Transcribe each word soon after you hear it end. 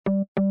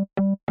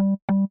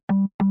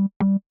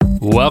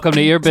Welcome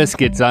to Ear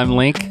Biscuits. I'm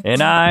Link.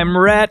 And I'm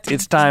Rhett.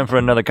 It's time for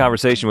another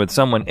conversation with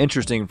someone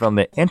interesting from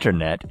the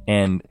internet.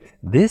 And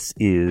this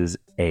is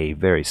a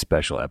very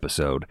special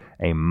episode,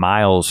 a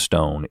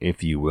milestone,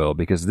 if you will,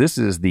 because this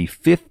is the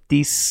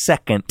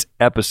 52nd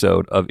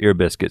episode of Ear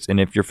Biscuits. And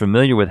if you're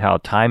familiar with how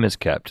time is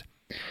kept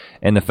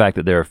and the fact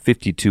that there are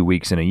 52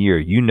 weeks in a year,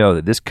 you know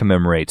that this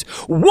commemorates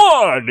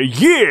 1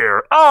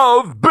 year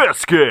of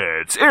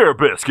Biscuits, Ear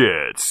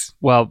Biscuits.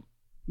 Well,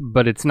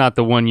 but it's not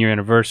the 1 year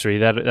anniversary.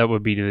 That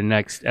would be the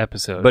next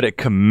episode. But it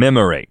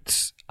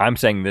commemorates. I'm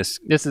saying this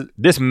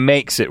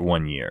makes it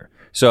 1 year.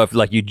 So if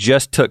like you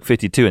just took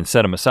 52 and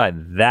set them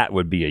aside, that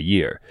would be a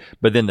year.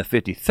 But then the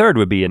 53rd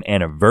would be an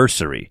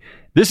anniversary.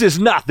 This is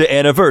not the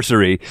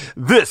anniversary.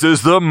 This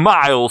is the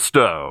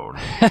milestone.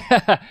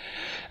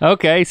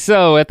 Okay,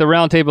 so at the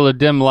round table of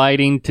dim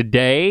lighting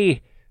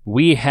today,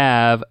 we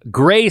have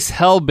Grace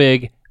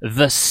Helbig,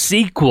 the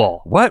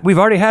sequel. What? We've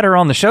already had her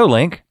on the show,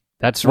 Link.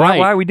 That's right.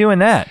 Why are we doing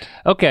that?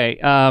 Okay,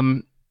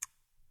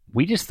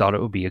 we just thought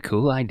it would be a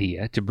cool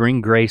idea to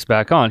bring Grace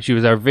back on. She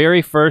was our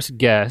very first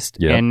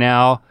guest, and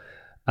now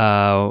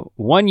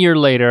 1 year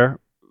later,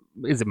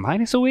 is it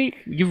minus a week?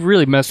 You've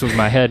really messed with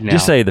my head now.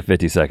 Just say the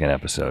 52nd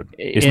episode.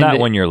 It's not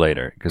 1 year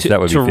later, because that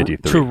would be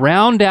 53. To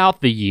round out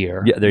the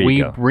year,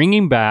 we're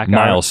bringing back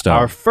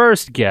our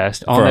first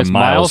guest on this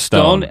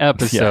milestone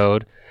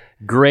episode,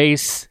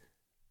 Grace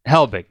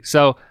Helbig.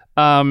 So...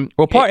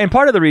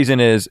 part of the reason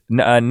is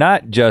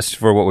not just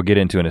for what we'll get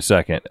into in a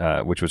second,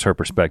 which was her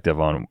perspective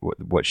on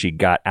what she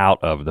got out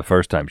of the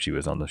first time she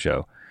was on the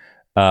show,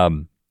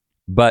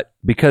 but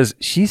because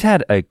she's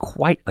had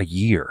quite a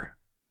year.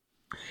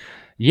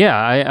 Yeah,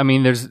 I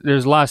mean,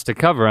 there's lots to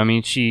cover. I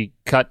mean, she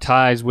cut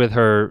ties with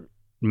her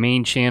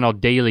main channel,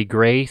 Daily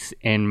Grace,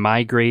 and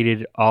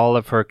migrated all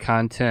of her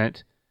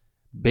content,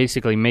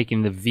 basically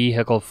making the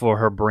vehicle for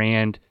her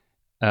brand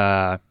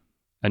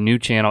a new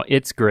channel,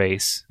 It's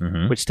Grace,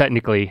 which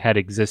technically had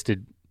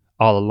existed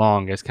all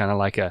along as kind of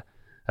like a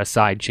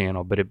side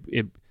channel, but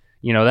it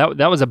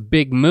that was a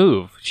big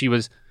move. She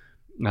was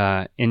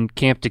in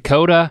Camp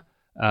Takota.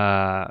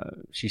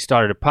 She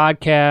started a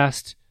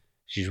podcast.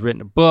 She's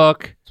written a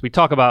book. So we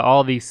talk about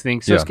all these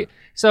things.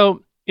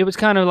 So it was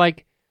kind of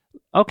like,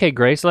 okay,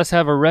 Grace, let's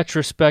have a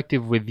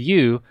retrospective with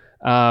you.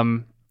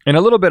 And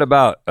a little bit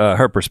about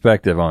her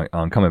perspective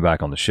on coming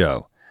back on the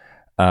show.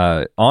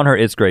 On her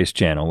It's Grace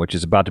channel, which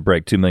is about to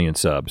break 2 million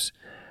subs,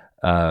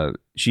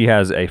 she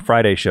has a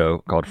Friday show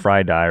called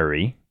Fry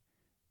Diary.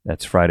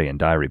 That's Friday and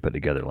Diary put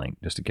together, Link,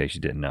 just in case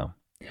you didn't know.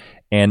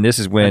 And this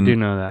is when I do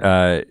know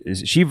that.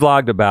 She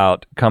vlogged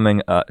about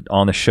coming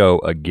on the show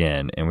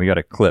again, and we got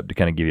a clip to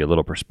kind of give you a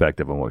little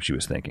perspective on what she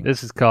was thinking.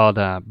 This is called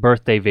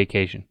Birthday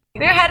Vacation.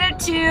 We're headed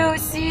to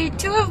see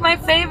two of my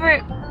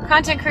favorite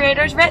content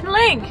creators, Rhett and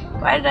Link.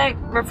 Why did I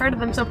refer to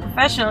them so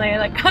professionally?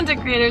 Like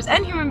content creators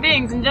and human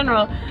beings in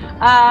general.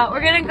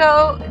 We're gonna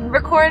go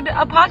record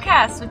a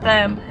podcast with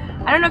them.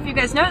 I don't know if you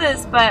guys know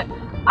this, but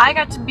I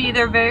got to be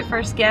their very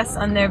first guest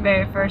on their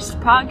very first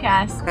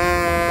podcast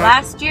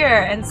last year,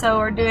 and so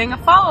we're doing a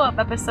follow-up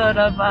episode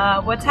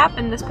of what's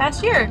happened this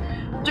past year,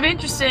 which will be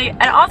interesting,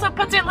 and also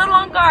puts me a little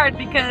on guard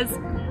because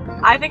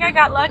I think I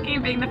got lucky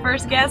being the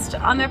first guest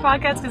on their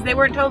podcast because they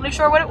weren't totally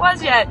sure what it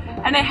was yet,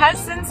 and it has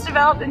since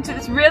developed into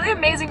this really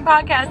amazing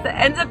podcast that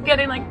ends up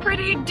getting like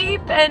pretty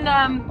deep and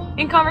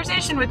in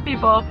conversation with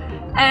people.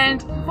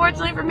 And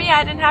fortunately for me,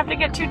 I didn't have to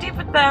get too deep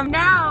with them.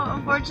 Now,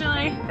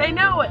 unfortunately, they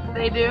know what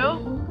they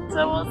do.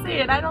 So we'll see,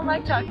 and I don't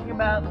like talking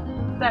about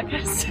that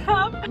kind of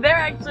stuff. They're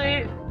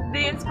actually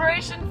the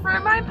inspiration for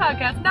my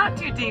podcast, Not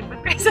Too Deep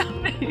with Grace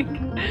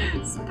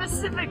Helbig.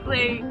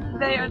 Specifically,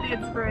 they are the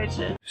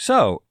inspiration.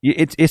 So,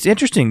 it's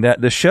interesting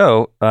that the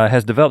show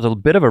has developed a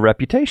bit of a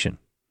reputation.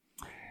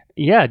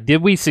 Yeah,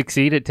 did we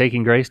succeed at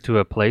taking Grace to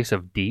a place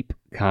of deep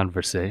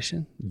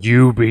conversation?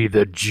 You be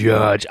the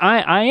judge.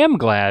 I am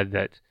glad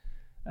that,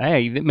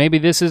 hey, maybe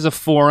this is a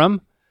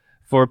forum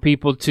for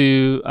people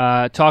to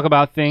talk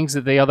about things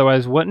that they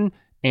otherwise wouldn't,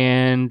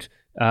 and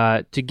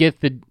to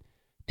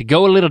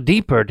go a little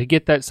deeper, to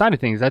get that side of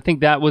things. I think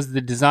that was the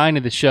design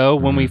of the show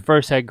when we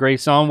first had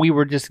Grace on. We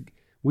were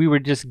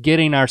just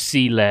getting our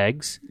sea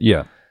legs,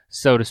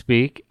 so to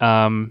speak.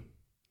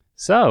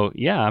 So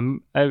yeah,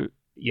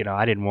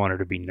 I didn't want her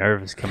to be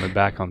nervous coming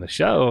back on the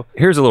show.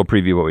 Here's a little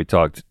preview of what we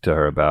talked to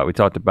her about. We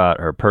talked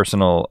about her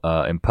personal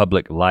and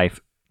public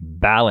life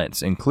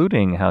balance,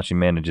 including how she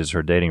manages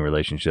her dating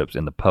relationships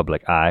in the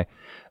public eye.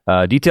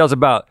 Details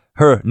about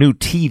her new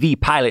TV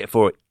pilot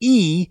for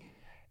E!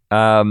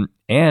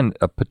 And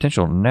a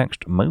potential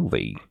next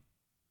movie.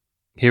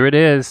 Here it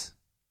is.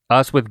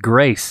 Us with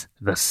Grace,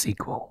 the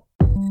sequel.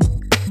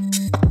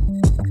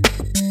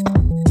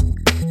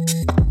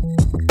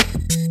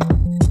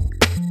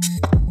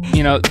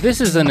 You know,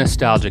 this is a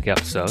nostalgic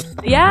episode.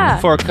 Yeah.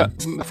 For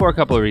a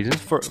couple of reasons.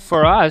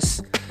 For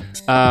us,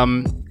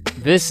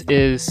 this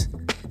is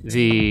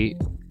the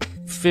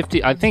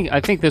 50. I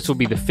think this will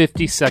be the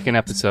 52nd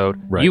episode.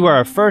 Right. You are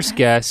our first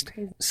guest,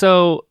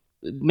 so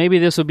maybe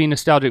this will be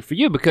nostalgic for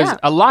you because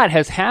a lot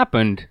has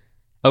happened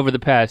over the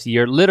past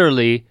year.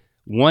 Literally,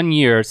 1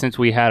 year since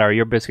we had our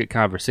Your Biscuit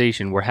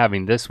conversation. We're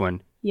having this one,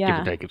 give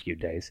Yeah. or take a few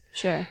days.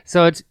 Sure.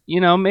 So it's,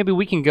 maybe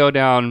we can go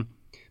down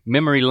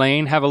memory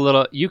lane, have a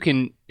little, you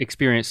can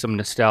experience some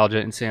nostalgia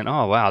and saying,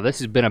 oh, wow, this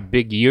has been a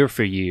big year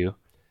for you.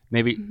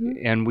 Maybe,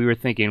 and we were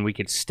thinking we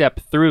could step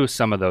through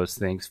some of those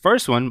things.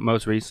 First one,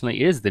 most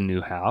recently, is the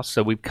new house.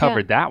 So we've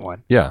covered that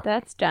one. Yeah.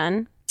 That's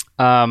done.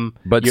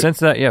 But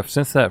since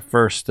a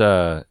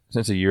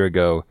year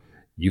ago,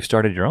 you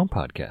started your own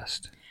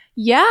podcast.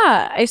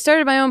 Yeah, I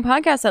started my own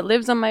podcast that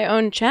lives on my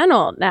own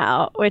channel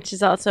now, which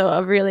is also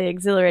a really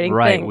exhilarating thing.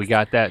 Right, we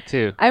got that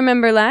too. I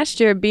remember last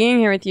year being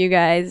here with you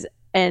guys,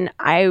 and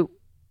I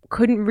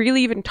couldn't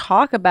really even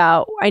talk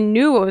about, I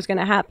knew what was going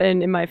to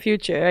happen in my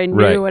future. I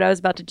knew what I was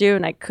about to do,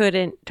 and I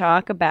couldn't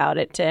talk about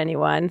it to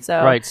anyone.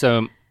 So Right,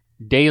 so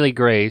Daily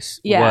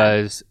Grace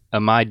was a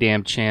My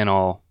Damn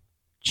Channel.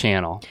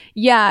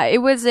 Yeah,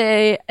 it was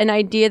an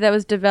idea that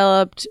was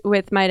developed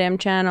with My Damn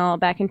Channel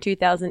back in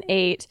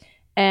 2008,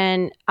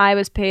 and I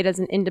was paid as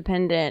an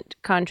independent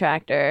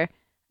contractor,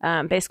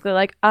 basically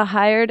like a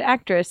hired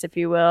actress, if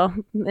you will,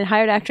 a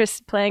hired actress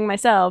playing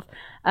myself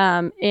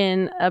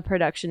in a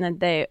production that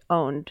they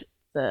owned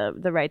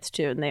the rights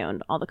to, and they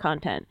owned all the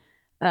content.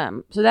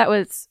 So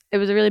it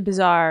was a really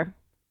bizarre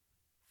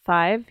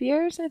 5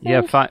 years, I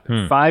think.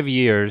 Yeah, 5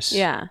 years.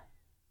 Yeah.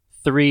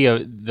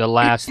 The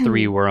last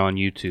 3 were on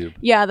YouTube.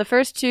 Yeah, the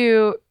first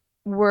 2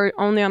 were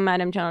only on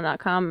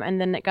madamchannel.com,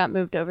 and then it got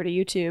moved over to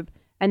YouTube.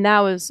 And that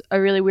was a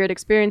really weird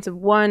experience of,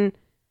 one,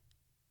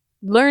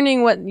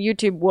 learning what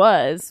YouTube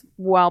was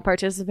while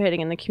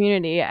participating in the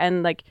community,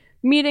 and like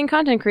meeting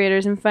content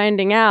creators and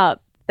finding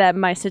out that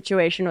my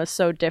situation was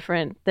so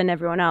different than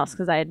everyone else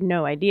because I had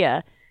no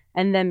idea.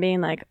 And then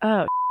being like,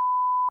 oh,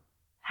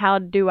 how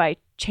do I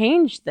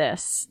change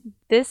this?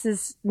 This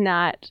is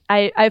not...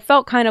 I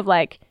felt kind of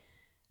like...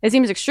 It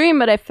seems extreme,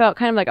 but I felt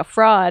kind of like a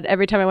fraud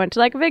every time I went to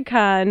like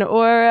VidCon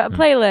or a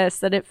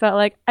playlist, that it felt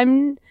like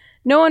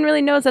no one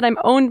really knows that I'm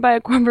owned by a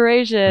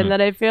corporation,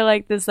 that I feel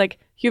like this like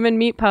human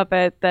meat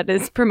puppet that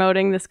is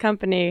promoting this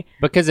company.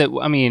 Because that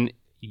was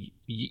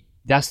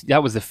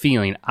the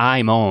feeling.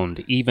 I'm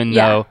owned, even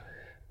though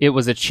it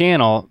was a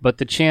channel, but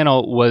the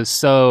channel was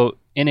so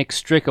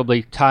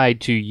inextricably tied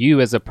to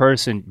you as a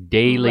person,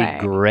 Daily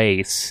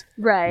Grace,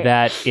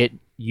 that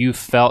you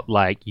felt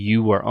like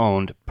you were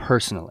owned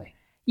personally.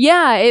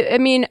 Yeah,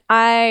 it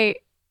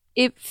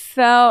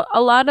felt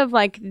a lot of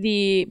like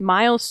the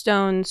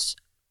milestones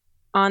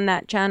on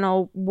that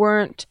channel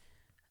weren't,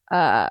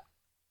 I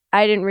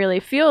didn't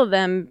really feel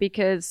them,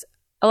 because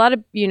a lot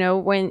of,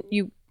 when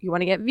you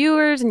want to get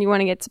viewers and you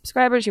want to get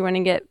subscribers, you want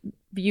to get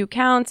view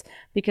counts,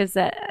 because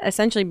that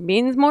essentially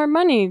means more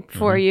money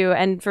for you.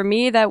 And for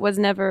me, that was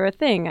never a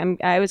thing.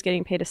 I was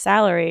getting paid a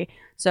salary,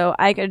 so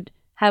I could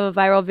have a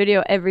viral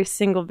video every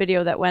single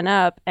video that went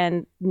up,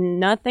 and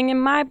nothing in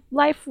my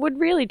life would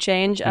really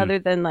change other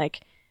than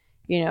like,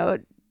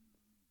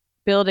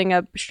 building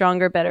a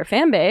stronger, better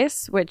fan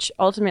base, which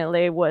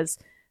ultimately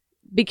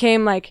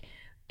became like,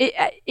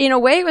 in a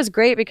way it was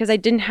great because I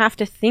didn't have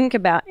to think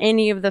about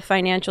any of the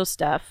financial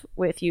stuff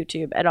with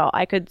YouTube at all.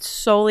 I could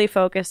solely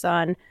focus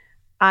on,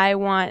 I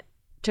want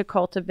to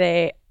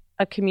cultivate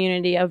a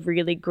community of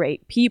really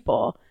great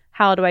people.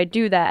 How do I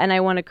do that? And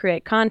I want to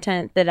create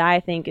content that I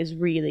think is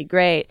really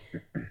great.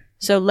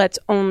 So let's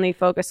only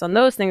focus on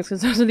those things,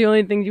 because those are the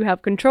only things you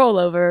have control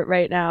over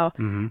right now.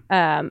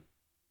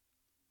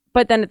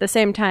 But then at the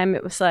same time,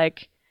 it was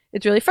like,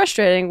 it's really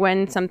frustrating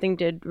when something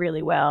did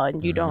really well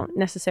and you don't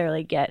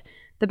necessarily get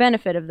the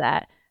benefit of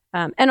that.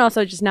 And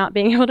also just not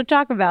being able to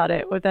talk about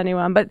it with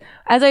anyone. But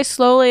as I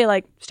slowly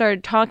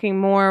started talking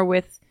more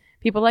with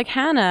people like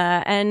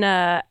Hannah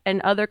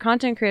and other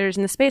content creators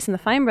in the space, and the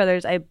Fine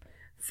Brothers, I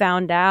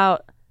found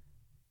out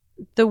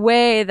the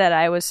way that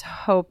I was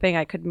hoping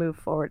I could move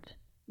forward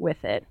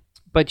with it.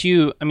 But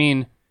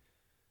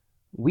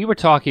we were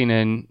talking,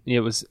 and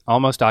it was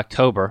almost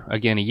October,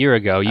 again, a year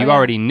ago. You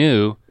already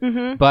knew,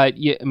 but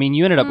you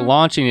ended up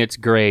launching It's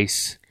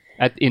Grace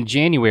in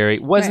January.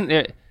 Wasn't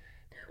there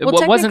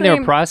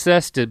a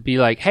process to be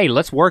like, hey,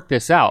 let's work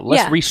this out.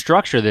 Let's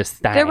restructure this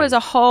thing. There was a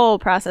whole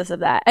process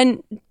of that.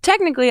 And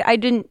technically, I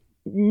didn't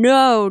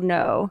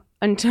know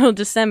until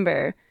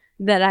December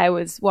that I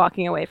was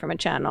walking away from a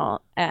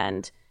channel.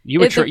 And you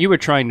were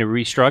trying to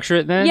restructure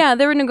it then? Yeah,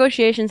 there were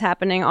negotiations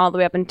happening all the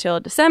way up until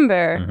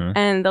December.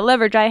 And the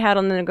leverage I had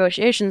on the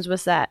negotiations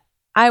was that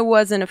I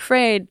wasn't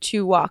afraid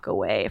to walk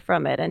away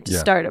from it and to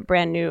start a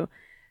brand new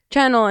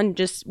channel, and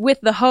just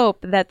with the hope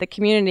that the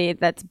community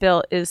that's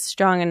built is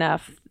strong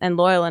enough and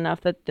loyal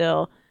enough that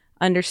they'll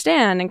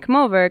understand and come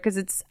over.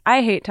 Because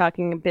I hate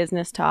talking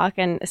business talk,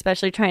 and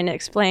especially trying to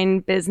explain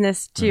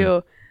business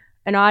to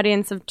an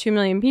audience of 2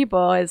 million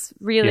people is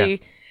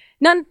really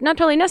not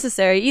totally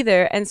necessary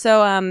either. And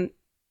so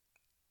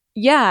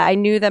I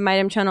knew that My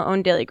Damn Channel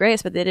owned Daily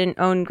Grace, but they didn't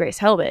own Grace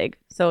Helbig.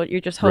 So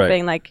you're just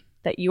hoping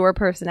that your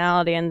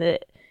personality and the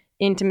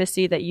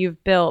intimacy that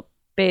you've built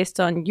based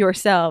on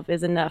yourself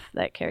is enough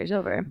that carries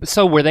over.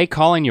 So were they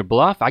calling your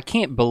bluff? I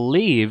can't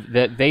believe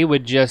that they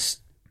would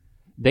just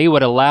they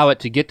would allow it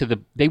to get to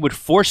they would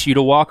force you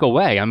to walk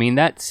away. I mean,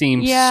 that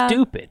seems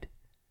stupid.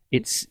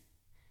 It's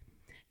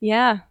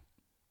yeah.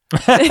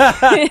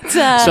 It's,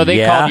 so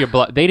they called your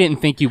bluff. They didn't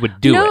think you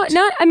would do it.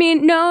 No.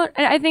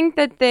 I think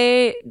that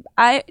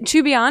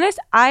to be honest,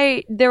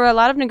 there were a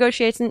lot of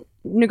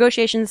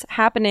negotiations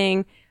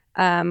happening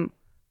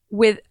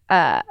with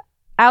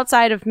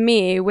outside of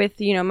me, with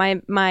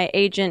my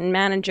agent and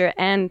manager,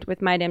 and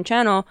with My Damn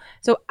Channel.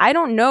 So I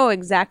don't know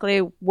exactly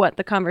what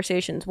the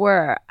conversations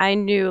were. I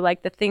knew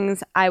like the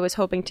things I was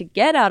hoping to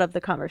get out of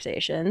the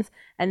conversations,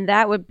 and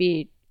that would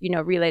be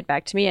relayed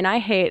back to me. And I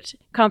hate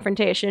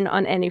confrontation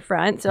on any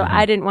front, so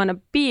I didn't want to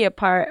be a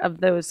part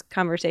of those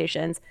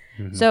conversations.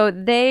 So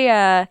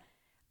they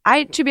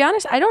to be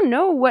honest, I don't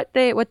know what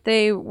they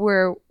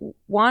were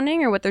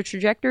wanting, or what their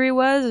trajectory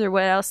was, or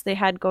what else they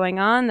had going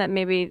on that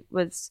maybe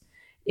was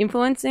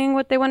influencing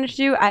what they wanted to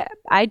do.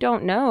 I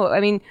don't know. I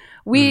mean,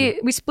 we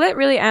split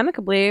really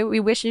amicably. We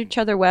wish each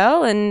other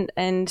well,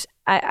 and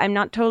I'm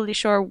not totally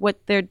sure what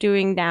they're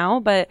doing now,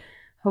 but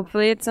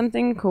hopefully it's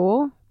something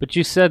cool. But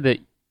you said that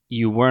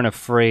you weren't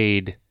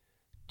afraid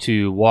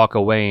to walk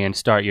away and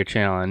start your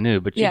channel anew,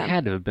 but you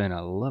had to have been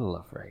a little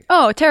afraid.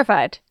 Oh,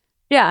 terrified.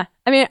 Yeah.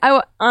 I mean,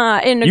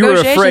 in negotiations you were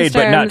afraid, terms,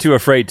 but not too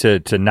afraid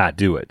to not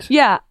do it.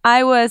 Yeah,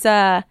 I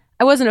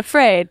wasn't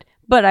afraid,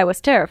 but I was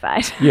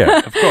terrified. Yeah,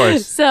 of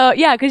course. So,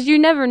 yeah, because you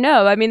never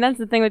know. I mean, that's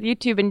the thing with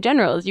YouTube in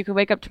general, is you could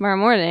wake up tomorrow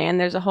morning and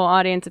there's a whole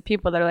audience of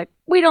people that are like,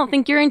 we don't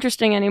think you're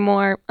interesting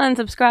anymore,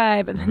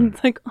 unsubscribe. And then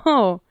it's like,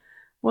 oh,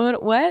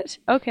 what?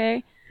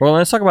 Okay. Well,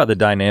 let's talk about the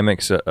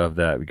dynamics of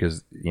that,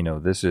 because,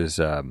 this is,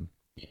 in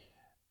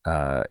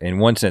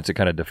one sense, it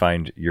kind of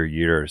defined your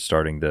year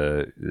starting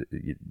the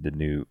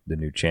new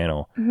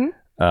channel.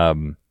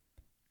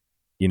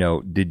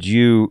 Did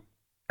you,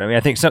 I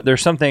think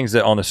there's some things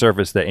that on the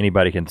surface that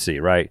anybody can see,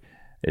 right?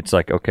 It's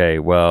like, okay,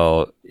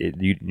 well,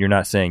 you're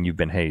not saying you've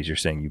been hazed, you're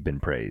saying you've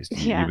been praised.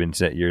 Yeah.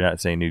 You're not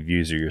saying new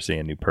views, or you're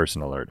saying new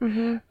person alert.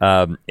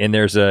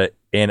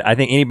 And I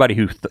think anybody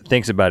who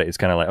thinks about it is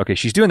kind of like, okay,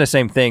 she's doing the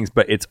same things,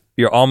 but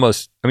you're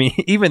almost,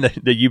 even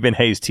the You've Been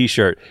Hazed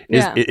t-shirt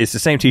it's the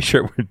same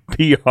t-shirt with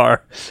PR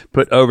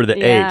put over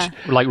the H.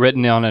 Like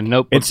written on a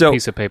notebook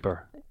piece of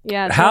paper.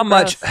 Yeah. How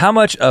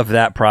much of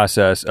that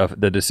process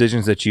of the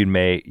decisions that you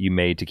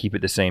made to keep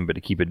it the same but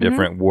to keep it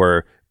different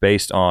were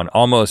based on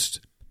almost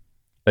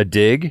a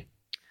dig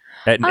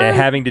at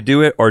having to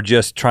do it, or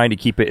just trying to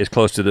keep it as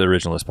close to the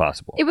original as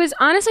possible? It was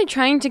honestly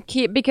trying to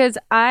keep, because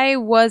I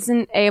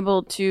wasn't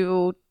able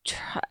to.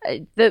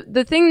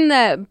 The thing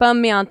that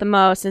bummed me out the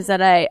most is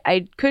that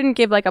I couldn't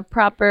give like a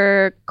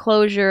proper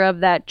closure of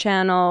that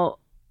channel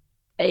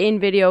in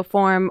video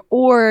form,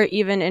 or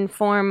even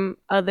inform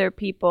other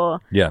people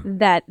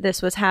that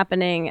this was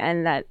happening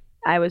and that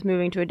I was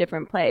moving to a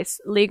different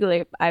place.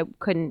 Legally, I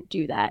couldn't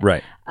do that.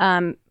 Right.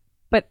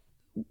 But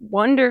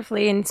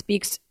wonderfully, and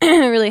speaks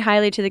really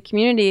highly to the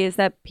community, is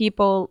that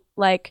people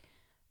like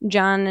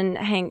John and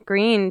Hank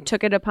Green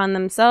took it upon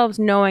themselves,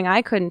 knowing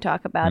I couldn't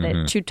talk about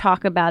it, to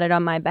talk about it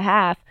on my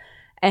behalf.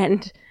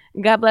 And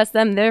God bless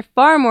them, they're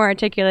far more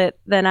articulate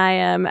than I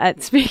am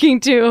at speaking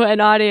to an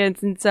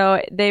audience. And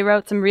so they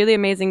wrote some really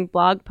amazing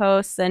blog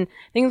posts, and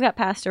things got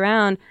passed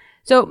around.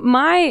 So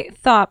my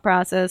thought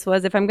process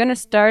was, if I'm going to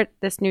start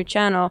this new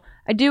channel,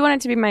 I do want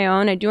it to be my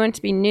own. I do want it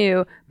to be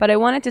new, but I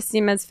want it to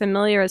seem as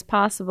familiar as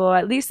possible,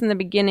 at least in the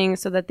beginning,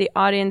 so that the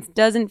audience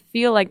doesn't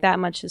feel like that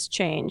much has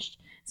changed.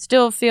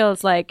 Still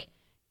feels like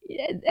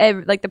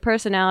the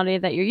personality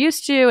that you're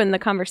used to, and the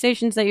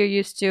conversations that you're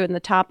used to, and the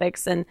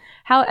topics, and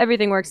how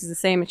everything works is the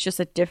same. It's just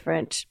a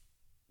different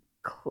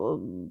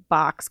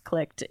box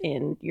clicked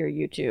in your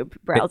YouTube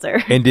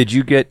browser. And did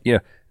you get,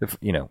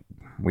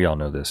 we all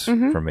know this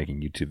from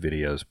making YouTube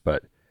videos,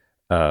 but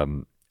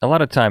a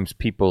lot of times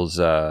people's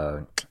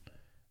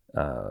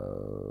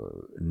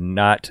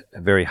not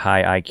very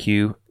high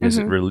IQ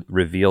is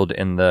revealed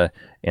in the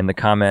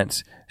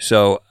comments.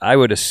 So I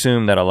would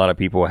assume that a lot of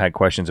people had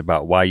questions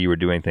about why you were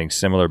doing things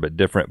similar but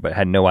different, but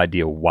had no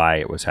idea why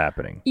it was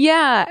happening.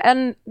 Yeah,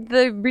 and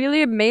the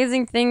really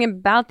amazing thing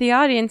about the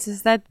audience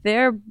is that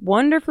they're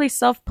wonderfully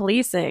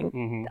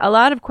self-policing. A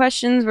lot of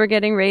questions were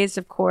getting raised,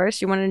 of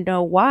course. You want to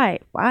know why,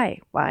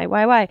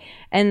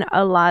 and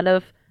a lot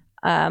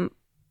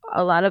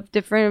of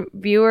different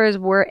viewers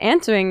were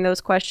answering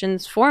those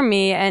questions for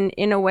me, and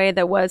in a way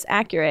that was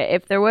accurate.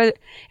 If there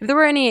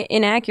were any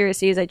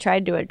inaccuracies, I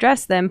tried to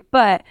address them,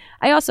 but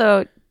I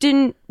also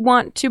didn't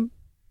want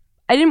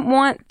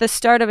the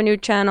start of a new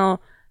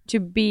channel to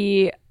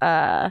be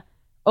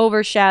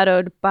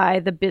overshadowed by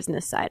the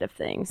business side of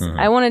things.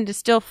 I wanted to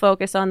still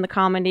focus on the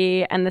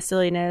comedy and the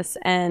silliness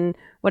and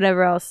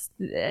whatever else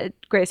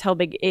Grace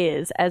Helbig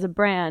is as a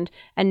brand,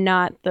 and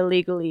not the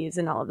legalese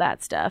and all of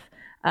that stuff.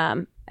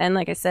 And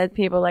like I said,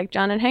 people like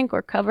John and Hank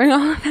were covering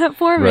all of that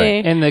for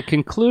me. And the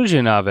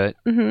conclusion of it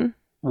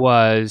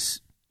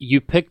was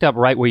you picked up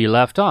right where you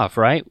left off,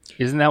 right?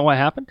 Isn't that what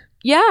happened?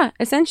 Yeah,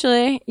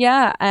 essentially.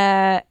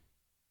 Yeah.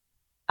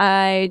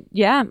 I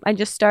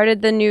just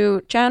started the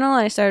new channel.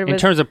 I started with... In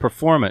terms of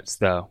performance,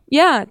 though.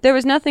 Yeah, there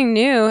was nothing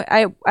new.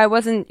 I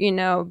wasn't,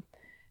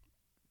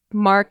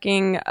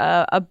 marking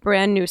a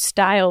brand new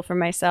style for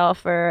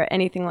myself or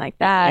anything like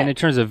that. And in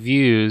terms of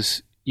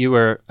views,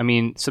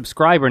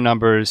 subscriber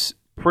numbers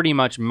pretty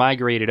much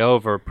migrated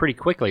over pretty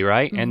quickly,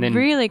 right? And then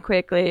really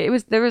quickly.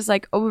 There was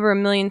like over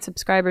 1 million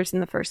subscribers in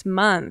the first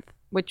month,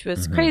 which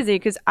was crazy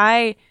because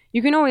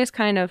you can always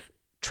kind of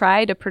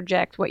try to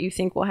project what you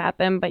think will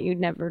happen, but you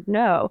never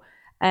know.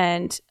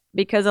 And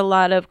because a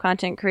lot of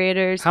content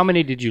creators... How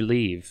many did you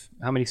leave?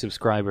 How many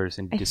subscribers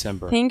in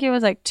December? I think it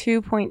was like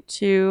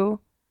 2.2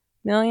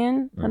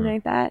 million, something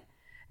like that.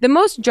 The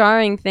most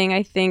jarring thing,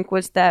 I think,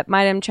 was that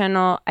My Damn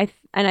Channel,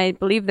 and I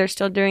believe they're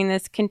still doing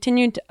this,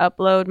 continued to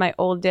upload my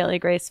old Daily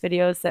Grace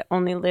videos that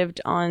only lived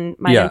on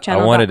MyDamnChannel.com.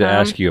 Yeah, I wanted to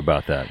ask you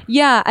about that.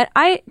 Yeah,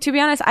 to be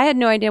honest, I had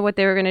no idea what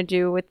they were going to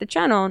do with the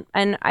channel,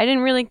 and I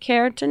didn't really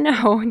care to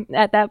know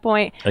at that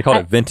point. They called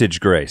it Vintage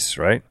Grace,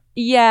 right?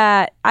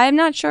 Yeah, I'm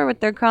not sure what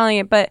they're calling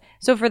it, but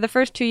so for the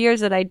first 2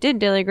 years that I did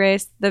Daily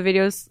Grace, the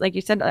videos, like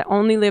you said,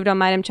 only lived on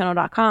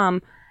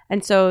MyDamnChannel.com.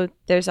 And so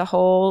there's a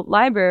whole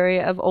library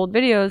of old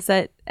videos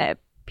that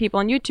people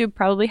on YouTube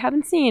probably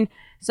haven't seen.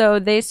 So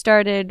they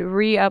started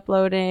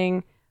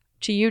re-uploading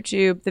to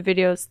YouTube the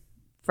videos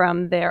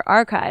from their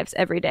archives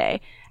every day.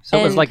 So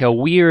it was like a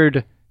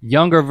weird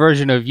younger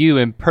version of you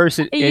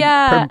impersonating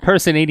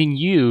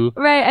you.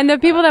 Right. And the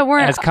people that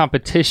weren't... As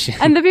competition.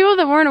 And the people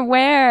that weren't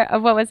aware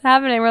of what was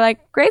happening were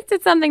like, Grace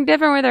did something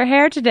different with her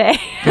hair today.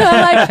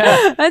 I'm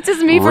like, that's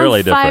just me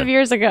really from 5 different.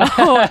 years ago.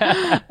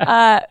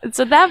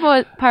 So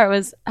that part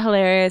was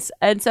hilarious.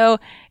 And so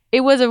it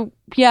was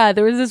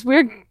there was this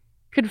weird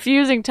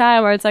confusing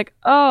time where it's like,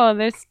 oh,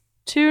 there's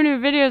 2 new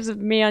videos of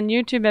me on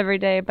YouTube every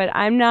day, but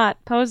I'm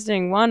not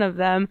posting one of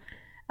them.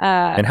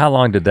 And how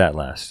long did that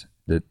last?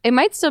 It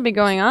might still be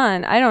going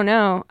on. I don't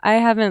know. I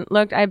haven't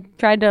looked. I've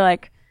tried to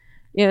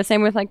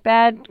same with like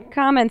bad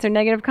comments or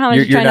negative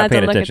comments. You're try not not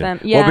paying to look attention. at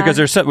them. Yeah. Well,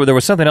 because there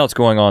was something else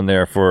going on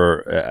there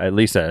for at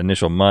least that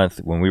initial month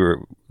when we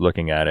were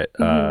looking at it.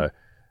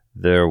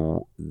 There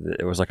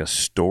was like a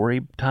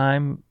story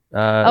time.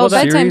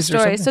 Bedtime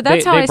story. So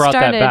that's how I brought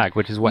started. That back,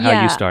 which is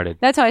how you started.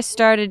 That's how I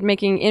started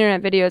making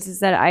internet videos. Is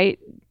that I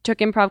took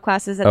improv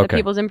classes at the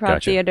People's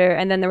Improv Theater,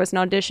 and then there was an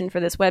audition for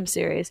this web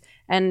series,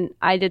 and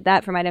I did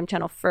that for My Damn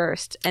Channel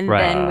first, and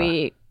then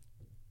we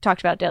talked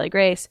about Daily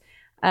Grace.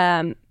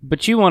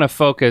 But you want to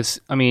focus.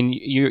 I mean,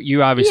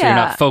 you obviously are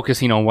not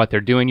focusing on what they're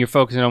doing. You're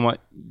focusing on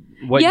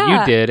what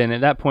you did, and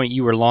at that point,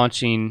 you were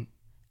launching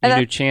a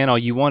new channel.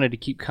 You wanted to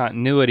keep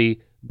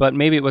continuity. But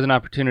maybe it was an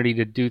opportunity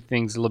to do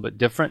things a little bit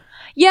different.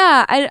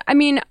 Yeah,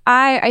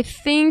 I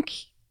think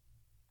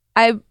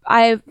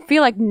I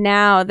feel like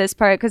now this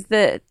part, because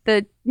the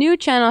new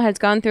channel has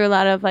gone through a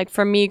lot of, like,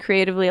 for me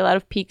creatively, a lot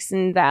of peaks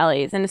and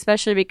valleys, and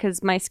especially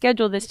because my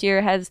schedule this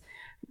year has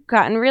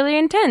gotten really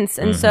intense,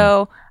 and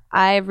so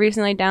I've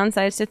recently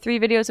downsized to 3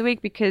 videos a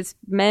week because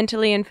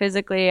mentally and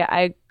physically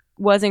I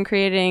wasn't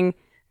creating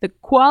the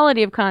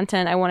quality of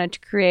content I wanted to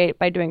create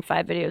by doing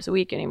 5 videos a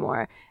week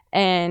anymore,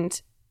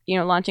 and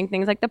launching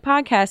things like the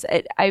podcast.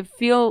 I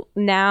feel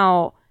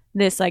now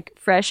this like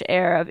fresh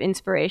air of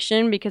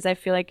inspiration because I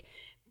feel like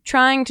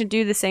trying to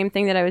do the same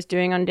thing that I was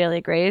doing on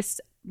Daily Grace,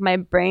 my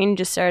brain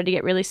just started to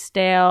get really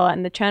stale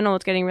and the channel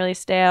was getting really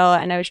stale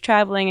and I was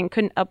traveling and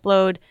couldn't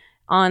upload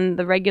on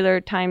the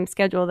regular time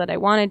schedule that I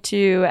wanted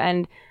to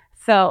and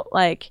felt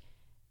like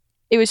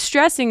it was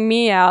stressing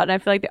me out, and I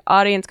feel like the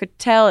audience could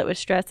tell it was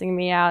stressing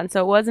me out, and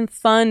so it wasn't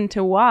fun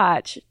to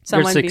watch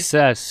someone. Your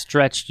success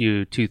stretched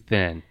you too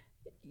thin.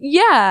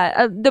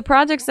 Yeah, the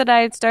projects that I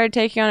had started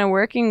taking on and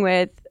working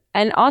with,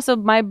 and also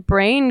my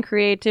brain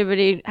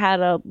creativity had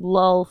a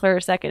lull for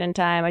a second in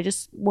time. I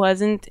just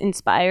wasn't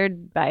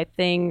inspired by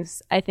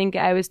things. I think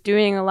I was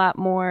doing a lot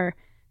more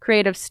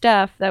creative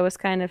stuff that was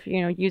kind of,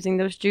 using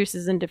those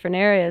juices in different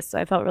areas. So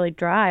I felt really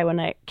dry when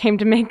I came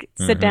to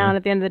sit down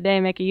at the end of the day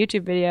and make a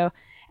YouTube video.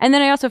 And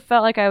then I also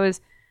felt like I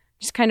was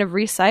just kind of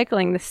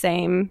recycling the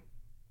same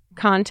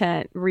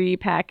content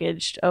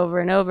repackaged over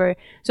and over.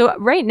 So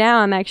right now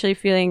I'm actually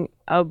feeling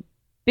a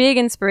big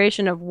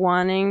inspiration of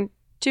wanting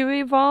to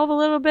evolve a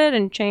little bit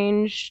and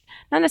change,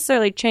 not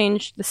necessarily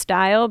change the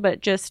style, but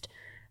just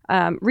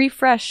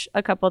refresh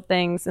a couple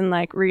things and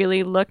like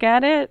really look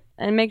at it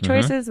and make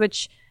choices,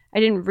 which I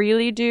didn't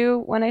really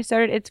do when I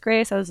started It's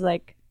Grace. I was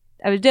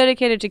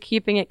dedicated to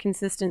keeping it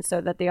consistent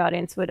so that the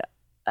audience would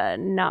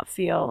not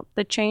feel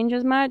the change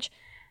as much.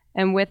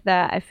 And with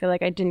that, I feel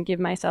like I didn't give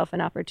myself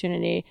an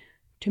opportunity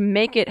to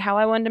make it how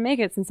I wanted to make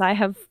it, since I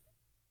have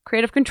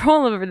creative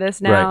control over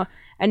this now. Right.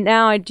 And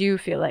now I do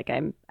feel like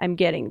I'm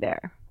getting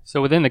there.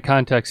 So within the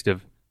context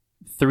of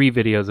 3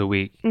 videos a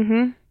week,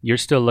 you're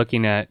still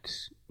looking at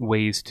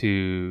ways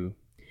to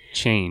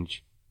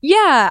change.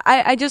 Yeah,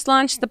 I just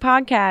launched the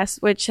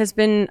podcast, which has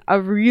been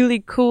a really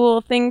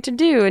cool thing to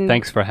do. And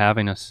thanks for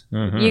having us.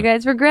 You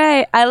guys were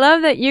great. I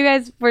love that you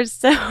guys were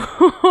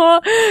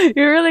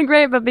you're really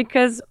great, but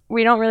because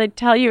we don't really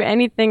tell you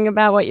anything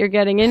about what you're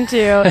getting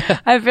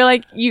into, I feel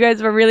like you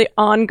guys were really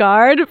on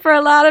guard for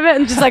a lot of it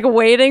and just like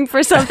waiting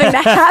for something to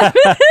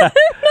happen.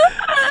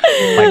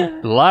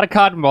 Like a lot of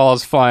cotton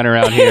balls flying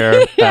around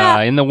here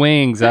in the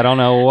wings. I don't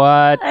know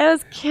what. It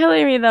was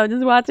killing me though,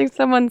 just watching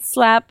someone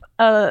slap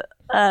a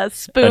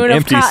spoon An of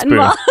empty cotton spoon.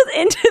 balls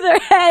into their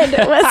head.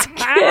 It was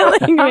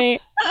killing me.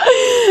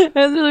 It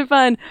was really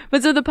fun.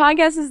 But so the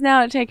podcast is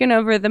now taking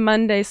over the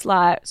Monday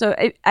slot. So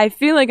I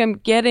feel like I'm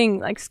getting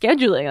like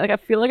scheduling. Like I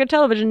feel like a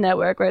television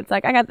network where it's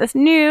like I got this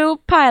new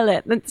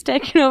pilot that's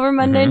taking over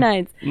Monday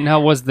nights. Now,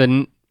 was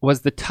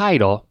the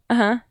title?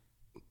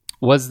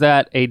 Was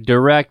that a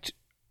direct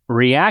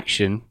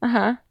reaction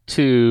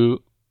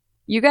to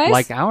You guys?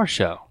 like our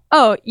show?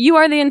 Oh, you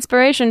are the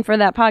inspiration for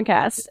that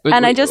podcast.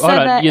 And I just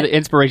said that. You're the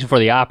inspiration for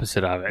the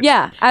opposite of it.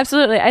 Yeah,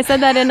 absolutely. I said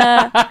that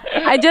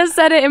I just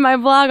said it in my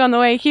blog on the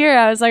way here.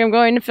 I was like, I'm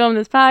going to film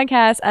this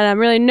podcast and I'm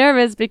really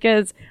nervous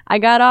because I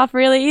got off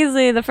really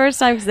easily the first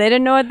time because they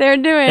didn't know what they were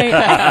doing.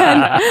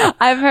 And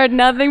I've heard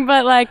nothing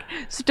but like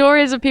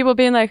stories of people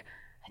being like,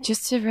 I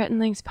just did Rhett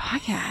Link's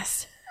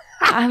podcast.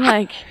 I'm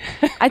like,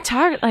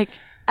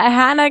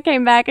 Hannah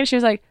came back and she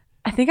was like,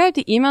 I think I have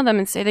to email them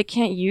and say they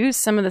can't use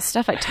some of the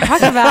stuff I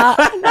talk about.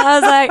 And I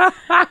was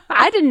like,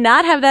 I did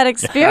not have that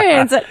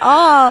experience at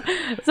all.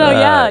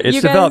 So it's you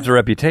developed guys, a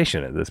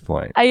reputation at this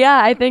point.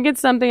 I think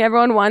it's something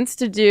everyone wants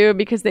to do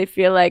because they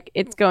feel like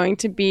it's going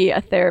to be a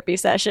therapy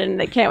session.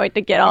 They can't wait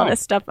to get all this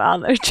stuff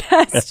out of their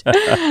chest.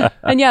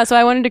 And so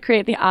I wanted to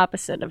create the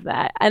opposite of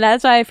that. And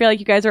that's why I feel like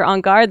you guys are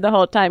on guard the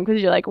whole time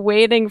because you're like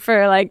waiting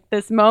for like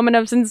this moment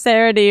of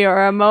sincerity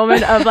or a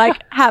moment of like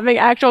having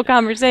actual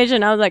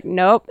conversation. I was like,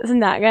 nope, this is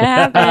not going to happen.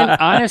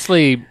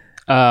 Honestly,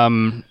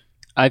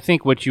 I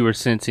think what you were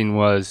sensing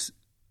was,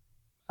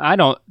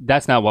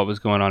 that's not what was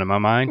going on in my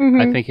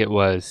mind. I think it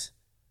was,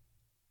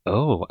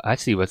 I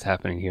see what's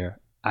happening here.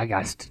 I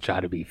got to try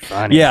to be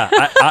funny. Yeah,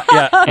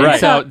 And right.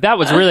 so that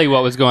was really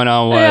what was going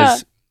on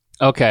was,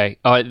 okay,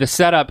 the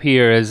setup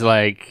here is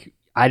like,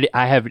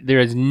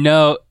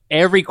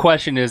 every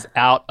question is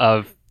out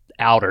of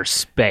outer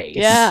space.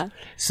 Yeah.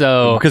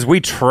 So because we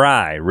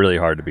try really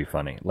hard to be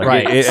funny. Like,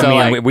 Right. So,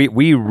 I mean, like-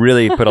 we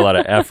really put a lot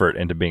of effort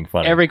into being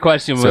funny. every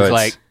question was So it's-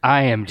 like,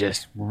 I am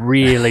just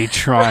really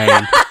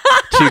trying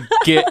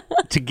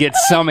to get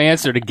some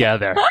answer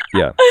together.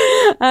 Yeah.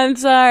 I'm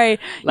sorry.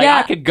 Like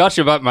I could gush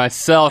about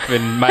myself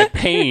and my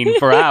pain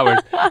for hours,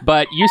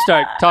 but you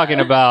start talking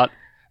about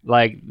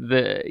like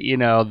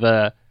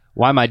the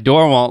why my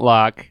door won't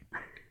lock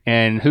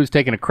and who's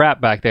taking a crap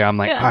back there. I'm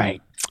like, all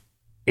right,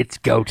 it's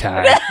go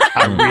time.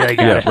 I really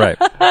got it. Right.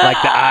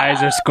 Like the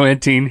eyes are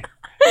squinting.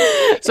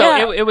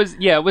 So it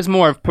was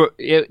more of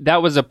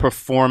that was a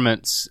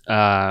performance.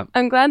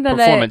 I'm glad that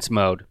performance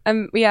mode.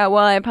 Well,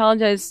 I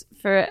apologize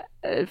for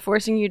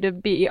forcing you to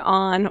be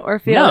on or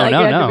feel like you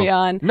had to be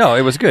on. No,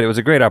 it was good. It was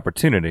a great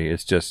opportunity.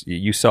 It's just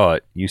you saw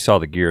it. You saw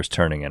the gears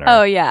turning in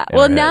our. Oh yeah. in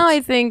Well, our now I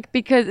heads. think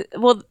because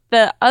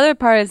the other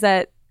part is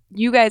that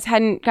you guys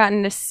hadn't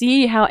gotten to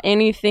see how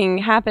anything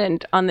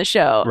happened on the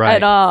show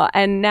at all,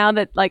 and now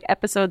that like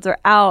episodes are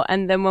out,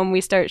 and then when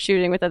we start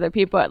shooting with other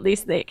people, at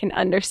least they can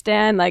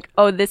understand like,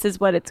 oh, this is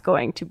what it's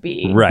going to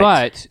be.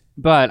 Right.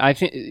 But I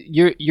think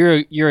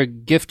you're a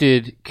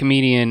gifted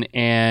comedian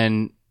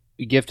and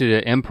gifted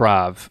at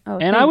improv,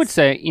 and I would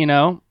say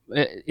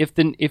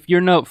if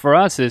your note for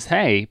us is,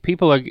 hey,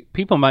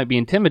 people might be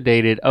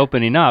intimidated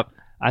opening up.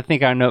 I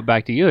think our note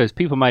back to you is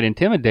people might be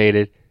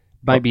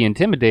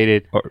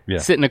intimidated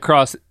sitting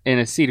across in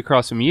a seat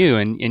across from you,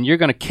 and you're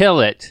going to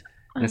kill it.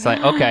 And it's like,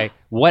 okay,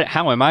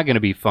 how am I going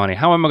to be funny?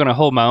 How am I going to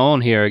hold my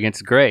own here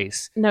against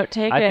Grace? Note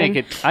taken.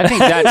 I think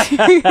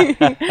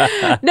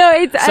that's no,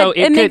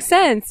 it makes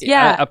sense.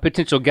 Yeah, a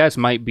potential guest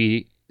might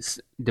be,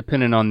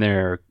 depending on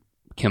their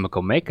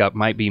chemical makeup,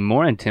 might be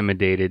more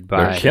intimidated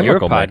by your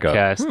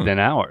podcast than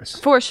ours.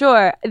 For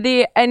sure.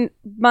 And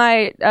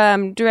my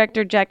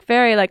director Jack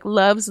Ferry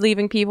loves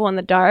leaving people in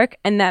the dark,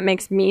 and that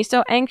makes me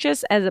so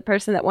anxious as a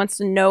person that wants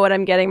to know what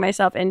I'm getting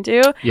myself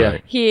into. Yeah.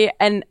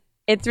 And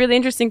it's really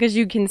interesting because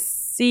you can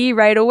see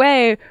right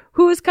away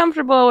who's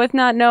comfortable with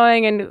not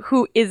knowing and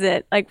who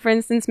isn't. Like, for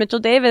instance, Mitchell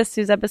Davis,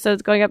 whose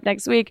episode's going up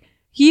next week,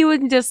 he was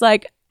just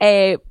like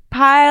a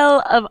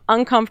pile of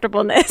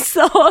uncomfortableness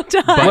the whole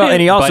time. Well,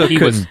 and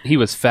he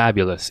was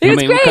fabulous. He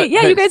was great.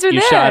 Yeah, you guys were there.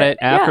 You shot it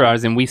after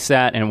ours, and we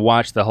sat and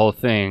watched the whole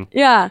thing.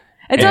 Yeah.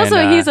 It's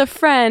also, he's a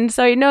friend,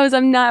 so he knows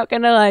I'm not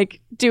going to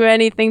do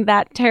anything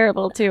that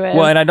terrible to him.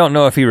 Well, and I don't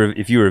know if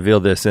you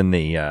revealed this in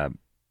the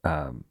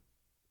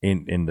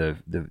in the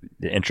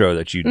intro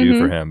that you do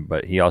for him,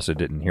 but he also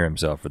didn't hear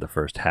himself for the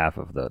first half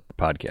of the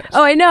podcast.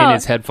 Oh, I know. In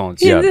his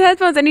headphones. In his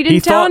headphones, and he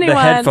didn't tell anyone. He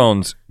thought the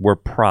headphones were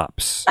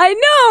props. I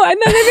know, and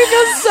that made me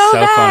feel so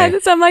bad.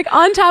 Funny. So I'm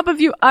on top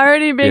of you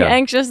already being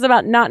anxious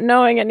about not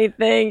knowing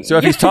anything. So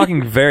if he's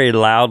talking very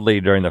loudly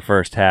during the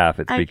first half,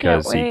 it's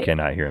because he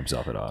cannot hear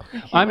himself at all.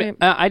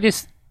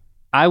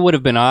 I would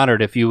have been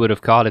honored if you would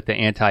have called it the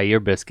anti-ear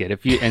biscuit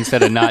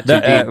instead of not too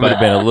deep. That would have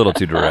been a little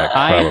too direct.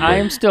 I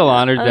am still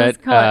honored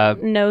that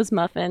nose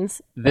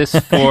muffins. This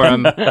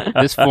forum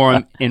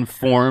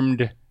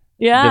informed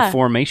the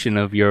formation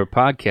of your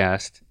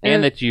podcast,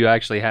 and that you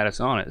actually had us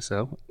on it.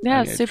 So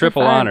super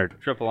triple fun. honored,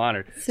 triple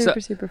honored.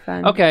 Super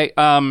fun. Okay,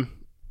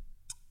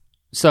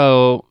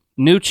 So,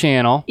 new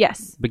channel.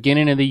 Yes.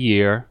 Beginning of the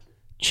year.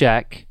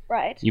 Check.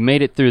 Right. You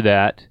made it through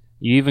that.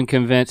 You even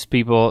convinced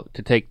people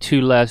to take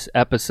 2 less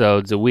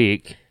episodes a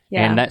week.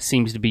 Yeah. And that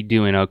seems to be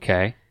doing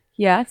okay.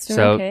 Yeah, it's doing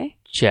okay.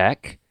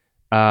 Check.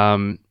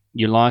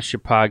 You launched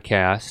your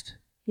podcast.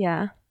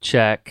 Yeah.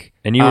 Check.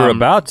 And you were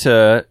about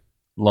to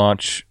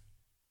launch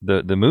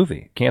the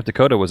movie. Camp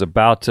Takota was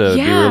about to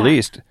be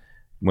released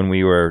when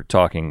we were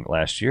talking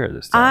last year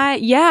this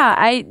time.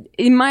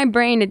 In my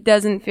brain, it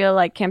doesn't feel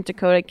like Camp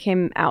Takota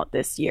came out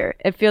this year.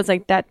 It feels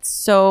like that's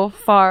so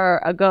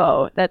far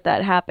ago that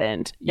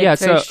happened.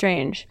 It's very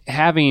strange.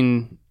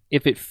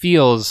 If it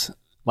feels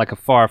like a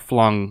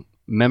far-flung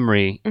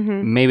memory,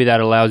 maybe that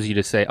allows you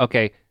to say,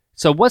 okay,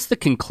 so what's the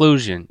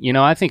conclusion?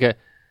 I think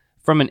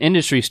from an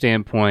industry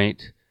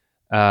standpoint,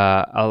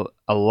 a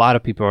lot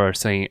of people were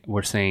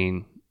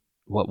saying,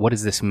 what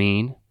does this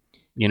mean?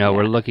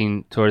 We're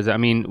looking towards,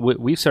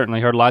 we've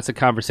certainly heard lots of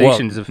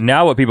conversations of...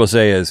 Now what people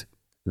say is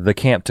the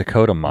Camp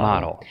Takota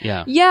model.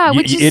 Yeah. Yeah,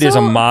 It is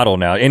a model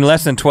now. In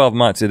less than 12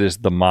 months, it is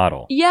the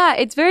model. Yeah,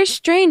 it's very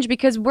strange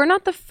because we're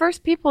not the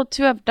first people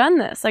to have done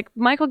this. Like,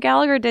 Michael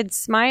Gallagher did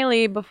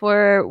Smiley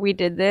before we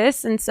did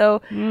this, and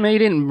so... They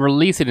didn't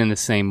release it in the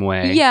same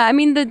way. Yeah,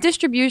 the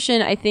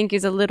distribution, I think,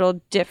 is a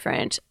little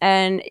different.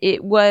 And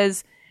it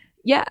was...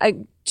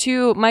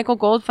 to Michael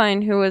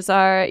Goldfine, who was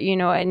our,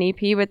 an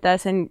EP with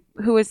us and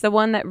who was the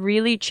one that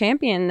really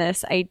championed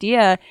this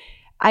idea.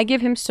 I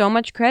give him so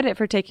much credit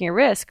for taking a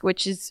risk,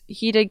 which is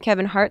he did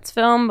Kevin Hart's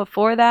film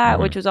before that,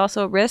 which was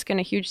also a risk and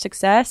a huge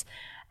success.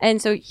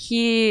 And so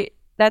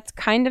that's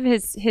kind of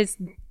his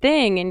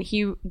thing. And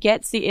he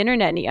gets the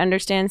internet and he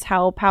understands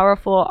how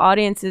powerful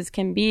audiences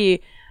can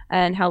be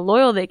and how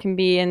loyal they can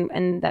be.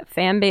 And that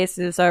fan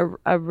bases are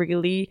a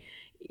really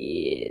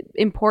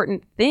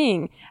important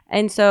thing.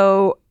 And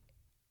so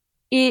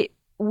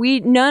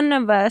none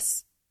of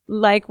us,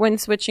 like when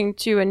switching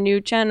to a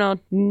new channel,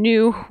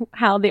 knew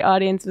how the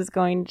audience was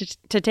going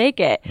to take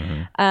it.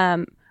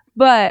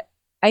 But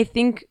I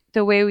think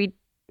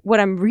what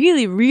I'm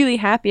really, really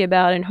happy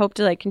about and hope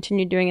to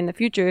continue doing in the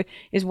future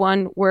is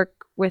one, work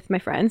with my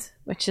friends,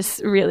 which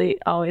is really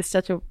always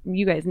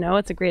you guys know,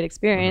 it's a great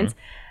experience.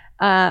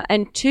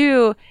 And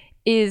two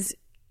is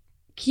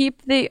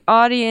keep the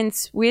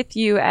audience with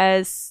you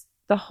as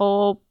the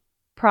whole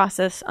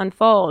process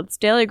unfolds.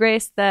 Daily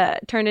Grace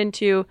that turned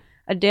into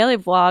a daily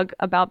vlog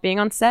about being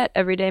on set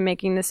every day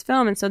making this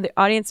film, and so the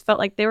audience felt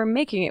like they were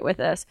making it with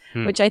us,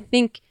 which I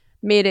think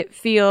made it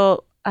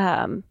feel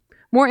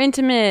more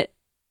intimate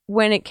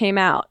when it came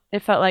out.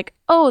 It felt like,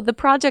 oh, the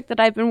project that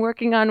I've been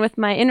working on with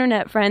my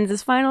internet friends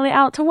is finally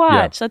out to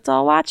watch. Let's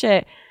all watch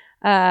it.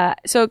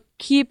 So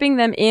keeping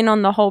them in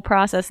on the whole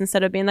process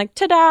instead of being like,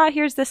 ta-da,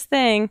 here's this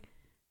thing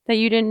that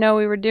you didn't know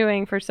we were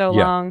doing for so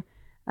long.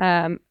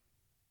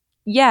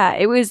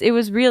 It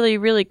was really,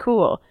 really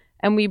cool.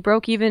 And we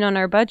broke even on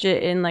our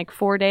budget in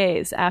 4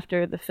 days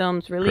after the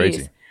film's release.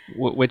 Crazy.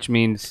 Which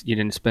means you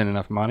didn't spend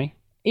enough money?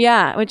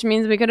 Yeah, which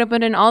means we could have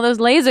put in all those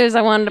lasers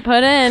I wanted to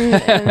put in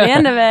at the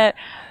end of it.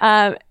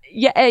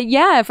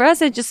 For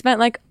us, it just meant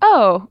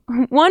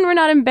one, we're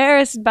not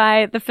embarrassed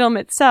by the film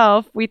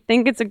itself. We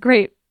think it's a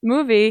great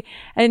movie.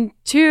 And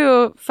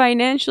two,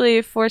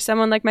 financially, for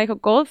someone like Michael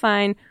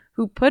Goldfine,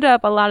 who put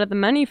up a lot of the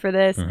money for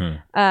this,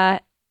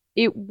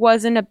 it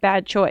wasn't a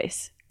bad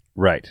choice.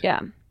 Right. Yeah.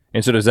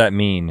 And so does that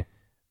mean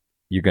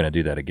you're going to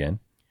do that again?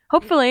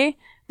 Hopefully.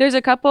 There's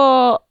a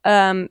couple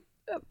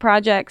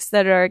projects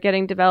that are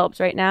getting developed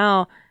right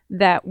now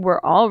that we're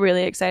all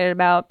really excited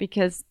about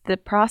because the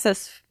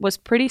process was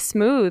pretty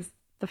smooth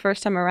the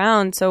first time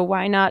around. So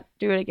why not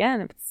do it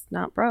again if it's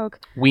not broke?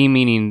 We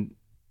meaning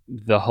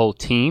the whole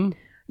team?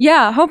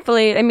 Yeah,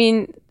 hopefully.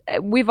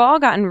 We've all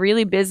gotten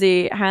really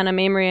busy, Hannah,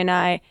 Mamrie, and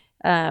I,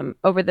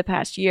 over the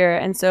past year.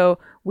 And so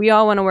we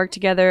all want to work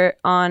together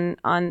on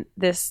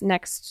this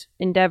next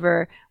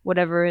endeavor,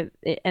 whatever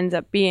it ends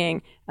up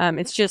being.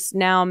 It's just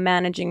now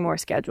managing more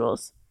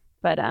schedules.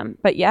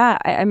 But yeah,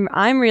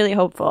 I'm really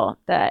hopeful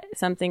that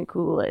something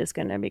cool is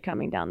going to be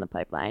coming down the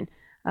pipeline.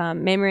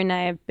 Mamrie and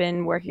I have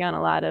been working on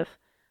a lot of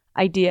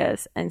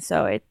ideas, and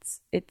so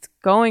it's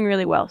going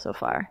really well so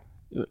far.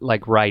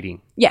 Like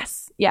writing.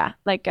 Yes. Yeah.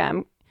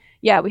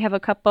 We have a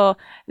couple.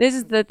 This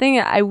is the thing.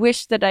 I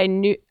wish that I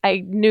knew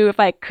if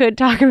I could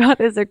talk about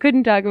this or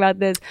couldn't talk about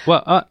this.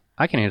 Well,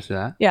 I can answer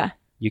that. Yeah.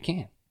 You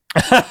can.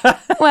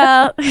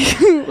 Well,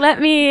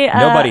 let me...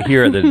 Nobody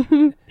here at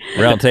the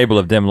round table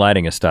of dim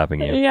lighting is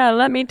stopping you. Yeah,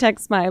 let me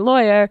text my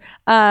lawyer.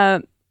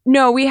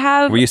 No, we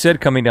have... Well, you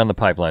said coming down the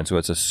pipeline, so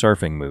it's a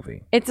surfing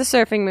movie. It's a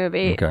surfing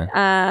movie.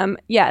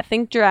 Okay.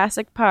 Think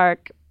Jurassic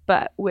Park,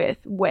 but with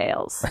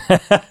whales.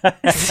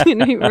 It's going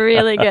to be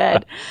really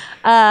good.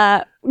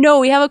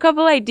 No, we have a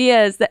couple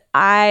ideas that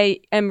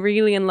I am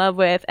really in love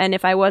with, and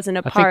if I wasn't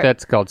a part... I think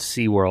that's called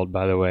SeaWorld,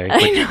 by the way.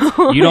 I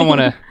know. You don't want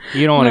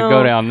to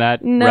go down that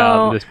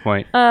route at this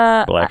point.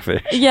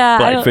 Blackfish. Yeah.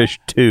 Blackfish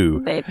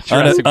 2.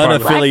 Jurassic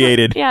Park.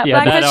 Unaffiliated.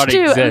 Blackfish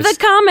 2. The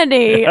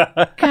comedy.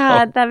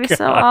 God, that'd be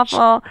so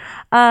awful.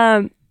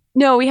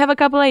 No, we have a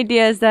couple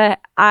ideas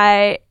that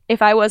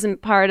if I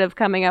wasn't part of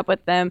coming up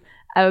with them,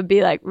 I would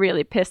be like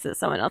really pissed that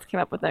someone else came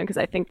up with them because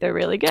I think they're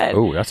really good.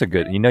 Oh, that's a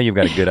good. You've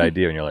got a good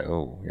idea, and you're like,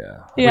 oh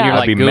yeah. Yeah. You're I'd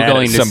like be mad at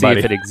Googling to see somebody.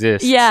 if it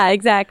exists. Yeah,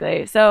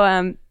 exactly. So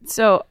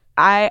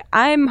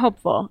I'm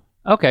hopeful.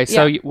 Okay,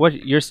 so Yeah. what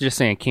you're just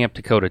saying Camp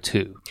Takota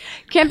 2.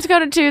 Camp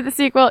Takota 2, the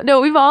sequel. No,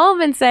 we've all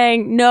been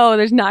saying, no,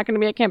 there's not going to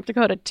be a Camp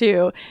Takota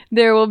 2.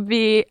 There will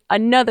be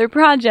another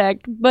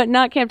project, but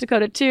not Camp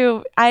Takota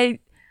 2.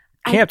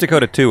 Camp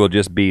Takota 2 will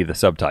just be the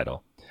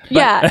subtitle.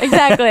 Yeah,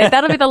 exactly.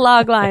 That'll be the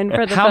log line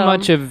for the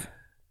film.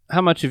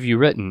 How much have you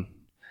written?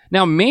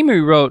 Now,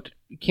 Mamrie wrote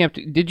Camp.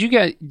 Did you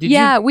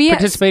we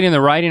participate in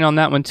the writing on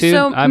that one too?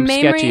 So I'm Mamrie-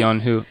 sketchy on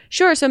who.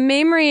 Sure. So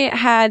Mamrie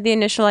had the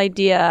initial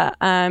idea.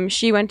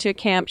 She went to a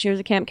camp. She was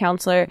a camp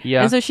counselor.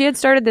 Yeah. And so she had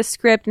started this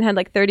script and had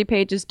like 30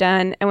 pages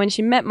done. And when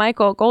she met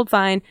Michael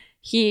Goldfein,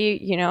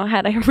 he,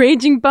 had a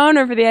raging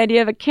boner for the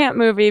idea of a camp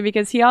movie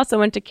because he also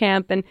went to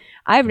camp. And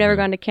I've never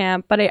gone to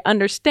camp, but I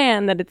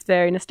understand that it's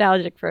very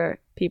nostalgic for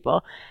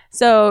people.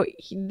 So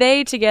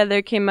they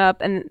together came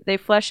up and they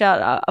fleshed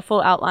out a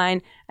full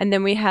outline. And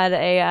then we had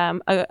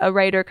a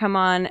writer come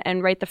on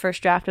and write the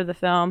first draft of the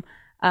film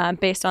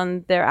based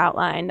on their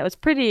outline. That was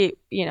pretty,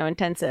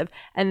 intensive.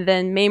 And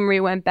then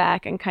Mamrie went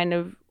back and kind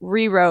of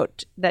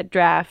rewrote that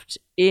draft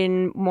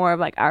in more of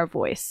like our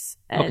voice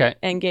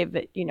and gave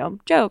it,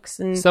 jokes.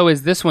 And So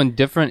is this one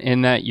different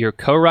in that you're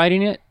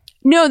co-writing it?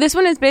 no, this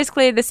one is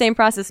basically the same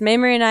process.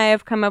 Mamrie and I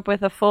have come up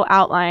with a full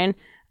outline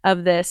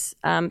of this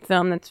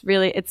film that's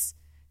really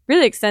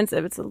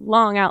extensive. It's a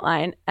long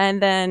outline.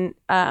 And then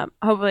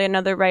hopefully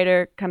another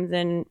writer comes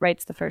in,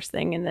 writes the first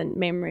thing, and then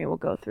Mamrie will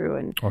go through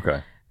and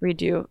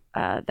redo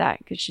that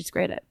because she's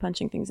great at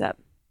punching things up.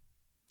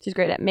 She's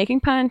great at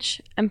making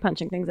punch and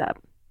punching things up.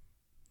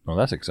 Oh,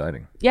 that's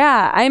exciting.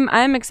 Yeah,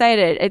 I'm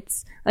excited.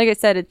 It's like I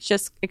said,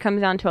 it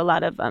comes down to a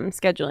lot of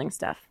scheduling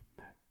stuff.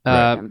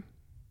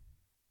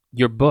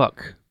 Your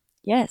book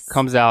Yes.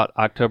 comes out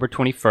October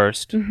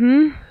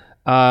 21st.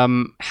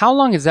 Mm-hmm. How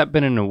long has that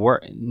been in the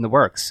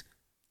works?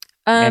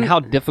 And how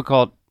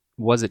difficult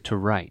was it to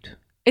write?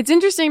 It's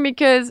interesting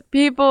because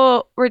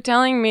people were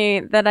telling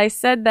me that I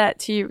said that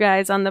to you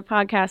guys on the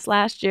podcast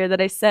last year, that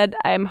I said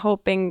I'm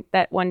hoping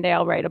that one day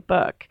I'll write a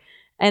book.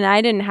 And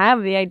I didn't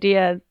have the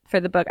idea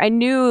for the book. I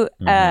knew,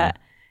 I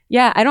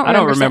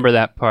don't remember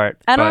that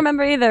part. I don't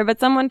remember either, but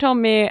someone told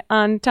me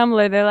on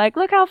Tumblr, they're like,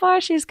 look how far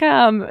she's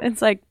come.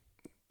 It's like,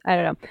 I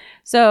don't know.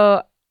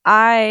 So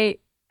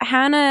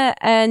Hannah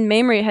and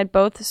Mamrie had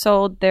both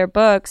sold their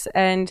books,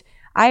 and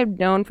I've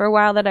known for a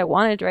while that I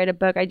wanted to write a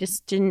book. I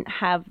just didn't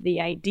have the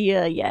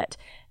idea yet.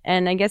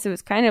 And I guess it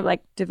was kind of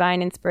like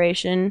divine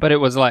inspiration. But it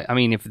was like,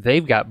 if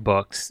they've got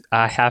books,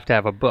 I have to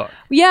have a book.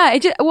 Yeah,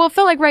 it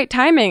felt like right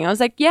timing. I was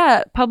like,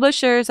 yeah,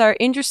 publishers are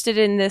interested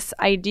in this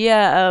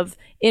idea of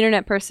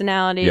internet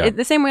personality. Yeah.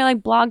 The same way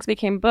like blogs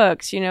became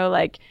books,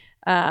 like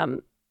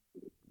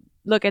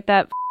look at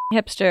that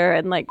hipster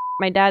and like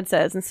my dad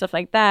says and stuff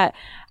like that.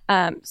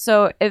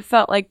 So it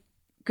felt like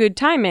good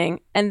timing.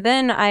 And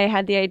then I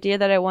had the idea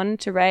that I wanted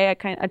to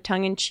write a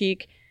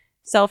tongue-in-cheek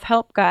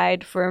self-help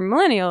guide for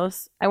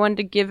millennials. I wanted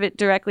to give it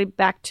directly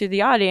back to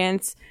the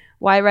audience.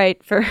 Why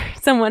write for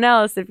someone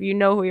else if you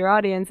know who your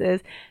audience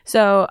is?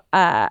 So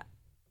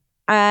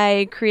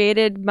I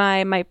created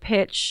my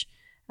pitch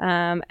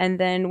and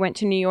then went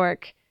to New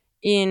York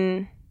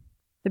in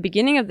the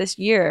beginning of this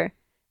year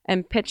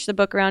and pitched the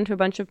book around to a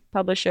bunch of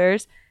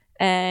publishers.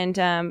 And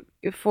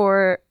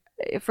for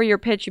your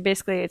pitch,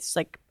 it's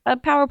like a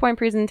PowerPoint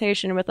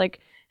presentation with like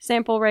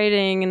sample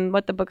writing and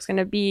what the book's going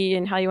to be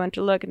and how you want it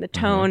to look and the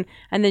tone.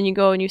 And then you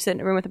go and you sit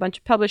in a room with a bunch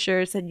of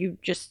publishers and you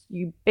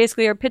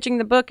basically are pitching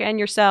the book and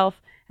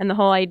yourself and the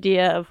whole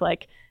idea of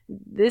like,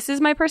 this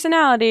is my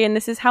personality and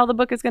this is how the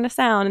book is going to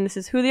sound and this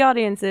is who the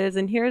audience is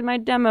and here's my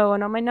demo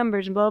and all my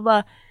numbers and blah,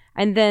 blah, blah.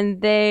 And then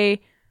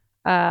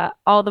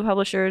all the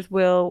publishers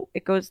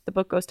the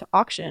book goes to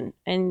auction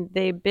and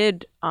they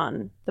bid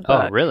on the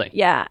book. Oh, really?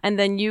 Yeah. And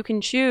then you can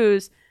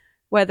choose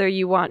whether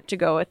you want to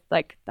go with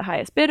like the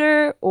highest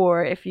bidder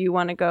or if you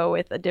want to go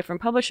with a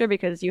different publisher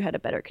because you had a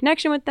better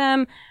connection with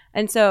them.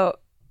 And so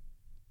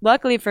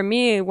luckily for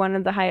me, one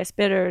of the highest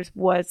bidders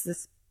was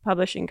this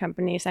publishing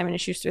company, Simon &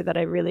 Schuster, that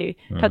I really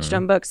touched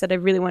on books that I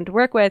really wanted to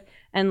work with.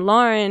 And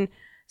Lauren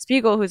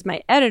Spiegel, who's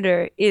my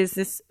editor, is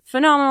this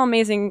phenomenal,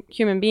 amazing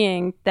human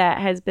being that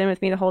has been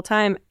with me the whole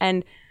time.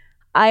 And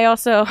I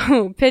also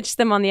pitched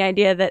them on the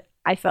idea that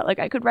I felt like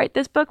I could write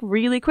this book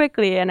really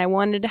quickly and I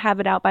wanted to have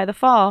it out by the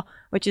fall,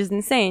 which is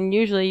insane.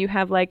 Usually you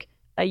have like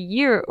a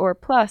year or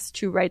plus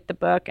to write the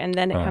book and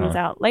then it comes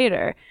out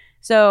later.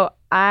 So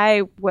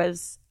I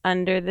was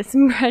under this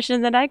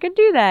impression that I could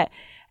do that.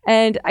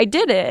 And I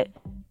did it.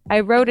 I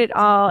wrote it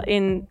all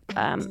in,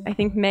 I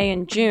think, May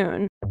and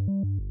June.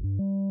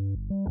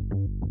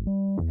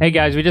 Hey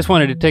guys, we just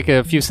wanted to take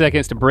a few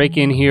seconds to break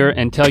in here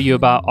and tell you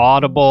about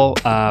Audible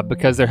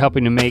because they're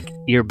helping to make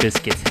Ear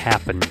Biscuits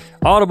happen.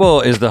 Audible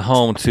is the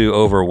home to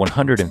over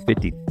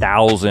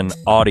 150,000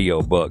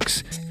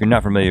 audiobooks. If you're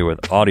not familiar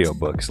with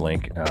audiobooks,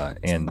 Link,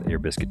 and Ear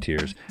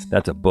Biscuiteers,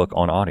 that's a book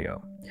on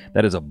audio.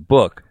 That is a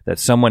book that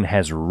someone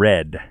has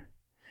read.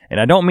 And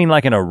I don't mean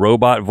like in a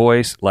robot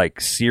voice,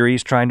 like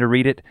Siri's trying to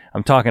read it.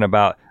 I'm talking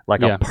about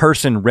like a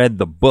person read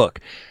the book.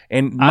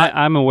 And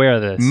I'm aware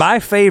of this. My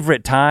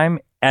favorite time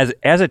as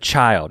a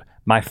child,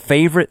 my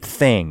favorite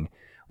thing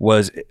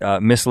was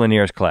Miss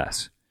Lanier's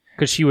class.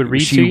 Because she would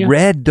read to She you?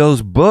 read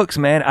those books,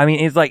 man. I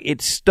mean, it's like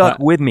it stuck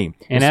with me.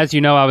 And as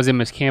you know, I was in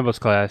Miss Campbell's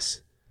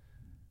class,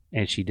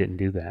 and she didn't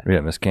do that.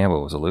 Yeah, Miss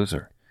Campbell was a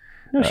loser.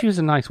 No, she was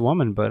a nice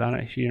woman, but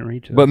she didn't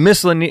read to us. But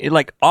Miss Lanier,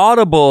 like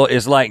Audible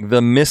is like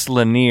the Miss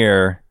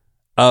Lanier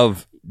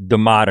of the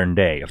modern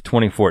day, of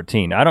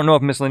 2014. I don't know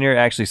if Miss Lanier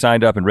actually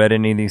signed up and read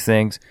any of these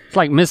things. It's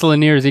like Miss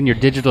Lanier's in your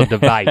digital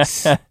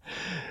device.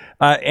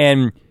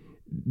 And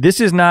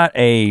this is not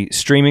a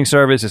streaming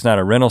service. It's not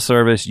a rental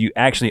service. You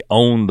actually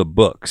own the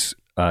books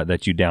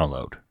that you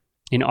download.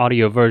 In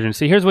audio version.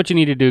 So here's what you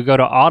need to do. Go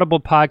to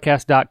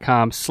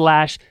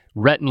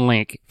audiblepodcast.com/Rhett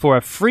Link for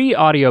a free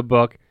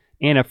audiobook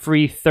and a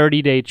free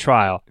 30-day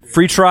trial.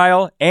 Free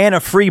trial and a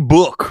free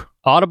book.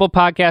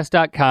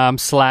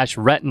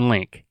 audiblepodcast.com/Rhett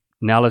Link.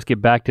 Now let's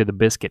get back to the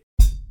biscuit.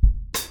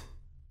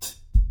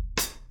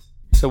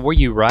 So were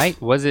you right?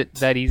 Was it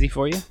that easy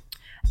for you?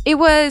 It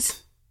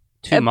was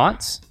 2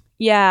 months?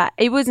 Yeah,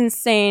 it was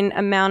insane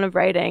amount of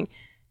writing.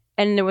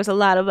 And there was a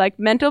lot of like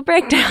mental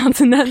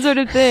breakdowns and that sort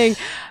of thing.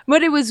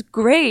 But it was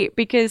great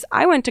because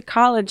I went to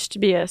college to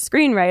be a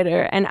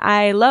screenwriter and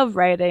I love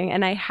writing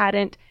and I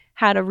hadn't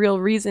had a real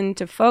reason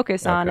to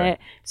focus on it.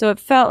 So it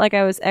felt like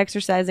I was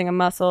exercising a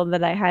muscle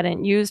that I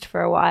hadn't used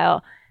for a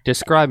while.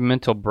 Describe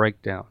mental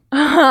breakdown.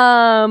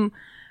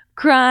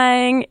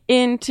 Crying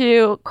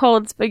into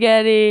cold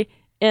spaghetti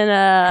in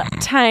a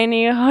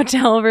tiny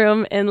hotel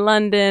room in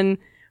London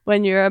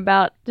when you're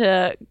about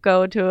to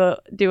go to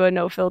do a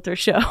no-filter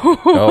show. Oh,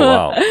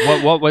 wow.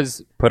 What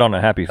was... Put on a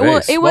happy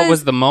face. Well, what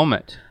was the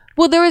moment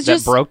there was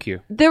that broke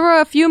you? There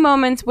were a few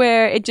moments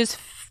where it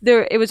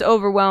was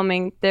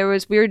overwhelming.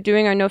 We were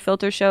doing our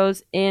no-filter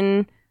shows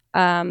in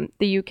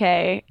the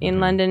UK,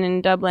 in London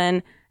and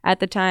Dublin at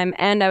the time,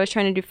 and I was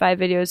trying to do 5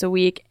 videos a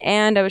week,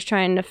 and I was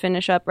trying to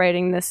finish up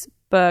writing this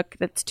book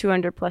that's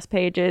 200 plus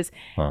pages.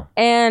 Huh.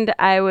 And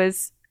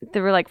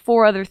there were like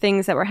 4 other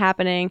things that were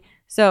happening.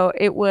 So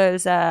it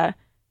was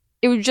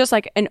just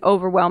like an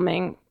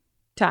overwhelming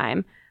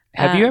time.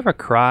 Have you ever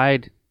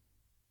cried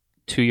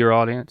to your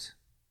audience?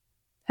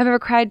 Have I ever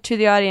cried to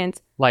the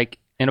audience? Like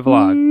in a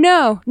vlog?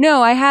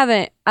 No, I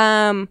haven't.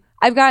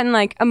 I've gotten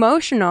like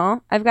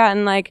emotional. I've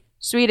gotten like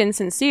sweet and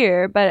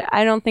sincere, but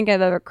I don't think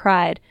I've ever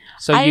cried.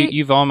 So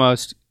you've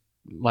almost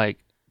like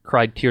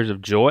cried tears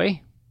of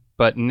joy,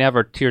 but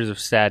never tears of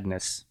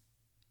sadness.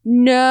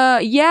 No,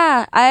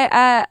 yeah,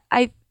 I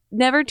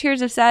never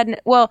tears of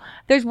sadness. Well,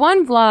 there's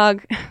one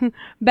vlog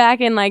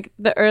back in like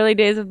the early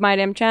days of my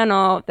damn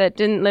channel that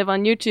didn't live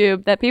on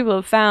YouTube that people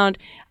have found.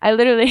 I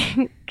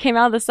literally came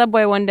out of the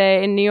subway one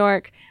day in New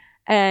York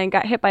and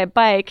got hit by a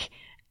bike,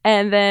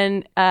 and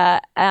then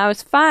and I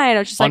was fine. I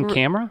was just on like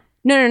camera.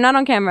 No, not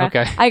on camera.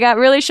 Okay. I got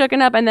really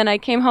shooken up, and then I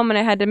came home and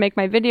I had to make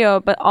my video,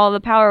 but all the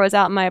power was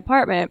out in my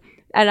apartment.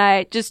 And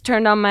I just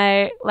turned on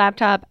my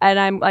laptop and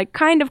I'm like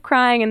kind of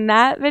crying in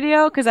that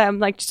video because I'm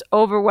like just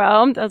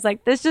overwhelmed. I was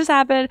like, this just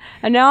happened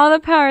and now all the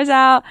power's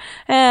out.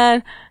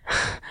 And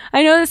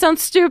I know this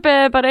sounds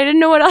stupid, but I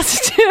didn't know what else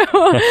to do.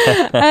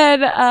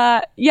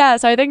 And yeah,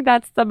 so I think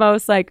that's the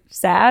most like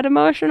sad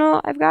emotional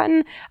I've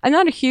gotten. I'm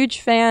not a huge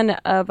fan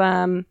of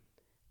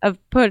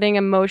putting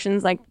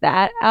emotions like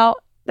that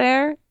out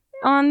there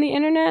on the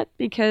internet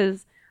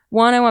because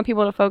 1, I want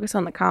people to focus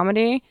on the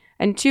comedy.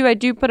 And 2, I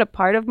do put a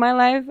part of my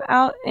life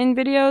out in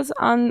videos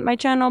on my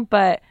channel,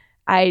 but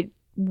I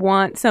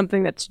want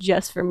something that's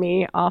just for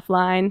me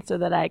offline so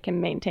that I can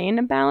maintain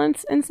a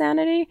balance and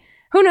sanity.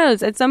 Who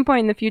knows? At some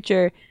point in the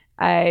future,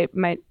 I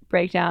might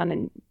break down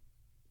and,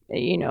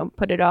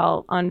 put it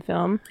all on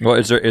film. Well,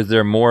 is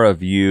there more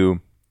of you,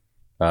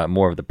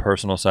 more of the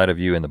personal side of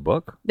you in the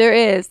book? There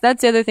is.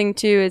 That's the other thing,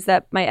 too, is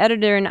that my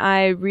editor and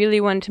I really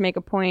wanted to make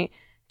a point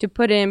to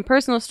put in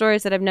personal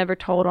stories that I've never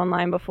told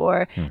online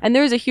before. And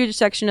there's a huge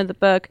section of the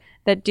book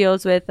that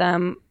deals with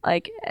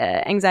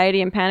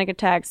anxiety and panic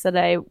attacks that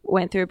I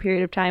went through a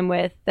period of time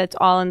with. That's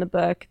all in the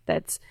book.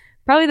 That's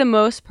probably the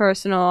most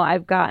personal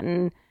I've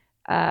gotten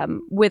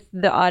with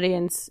the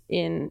audience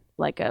in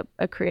like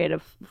a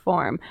creative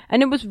form.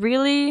 And it was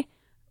really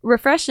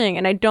refreshing.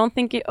 And I don't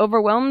think it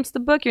overwhelms the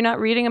book. You're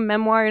not reading a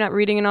memoir. You're not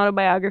reading an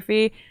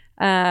autobiography.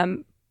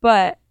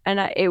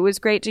 It was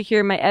great to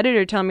hear my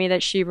editor tell me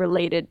that she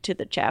related to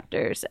the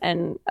chapters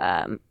and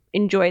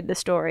enjoyed the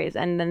stories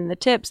and then the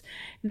tips.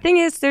 The thing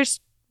is, there's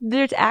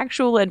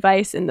actual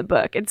advice in the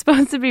book. It's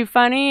supposed to be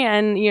funny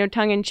and,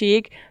 tongue in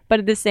cheek, but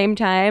at the same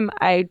time,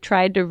 I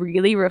tried to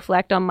really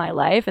reflect on my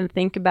life and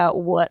think about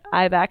what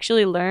I've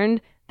actually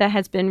learned that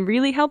has been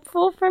really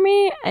helpful for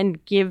me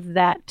and give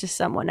that to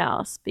someone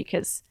else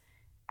because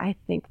I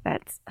think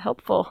that's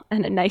helpful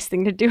and a nice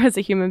thing to do as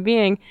a human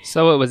being.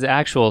 So it was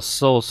actual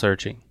soul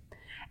searching.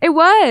 It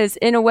was,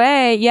 in a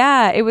way,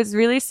 yeah. It was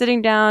really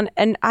sitting down,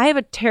 and I have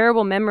a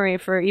terrible memory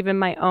for even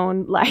my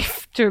own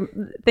life to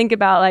think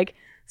about, like,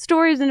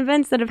 stories and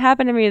events that have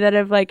happened to me that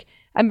have like,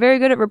 I'm very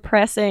good at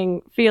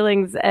repressing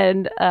feelings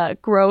and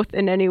growth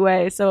in any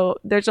way. So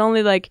there's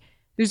only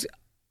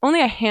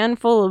a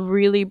handful of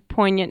really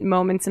poignant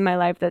moments in my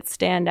life that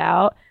stand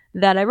out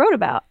that I wrote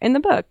about in the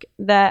book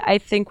that I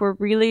think were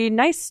really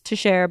nice to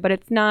share, but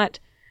it's not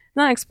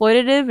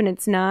exploitative, and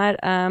it's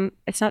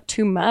not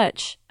too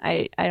much.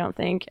 I don't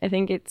think. I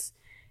think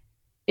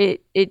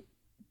it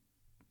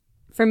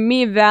for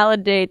me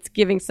validates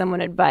giving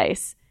someone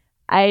advice.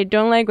 I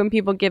don't like when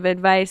people give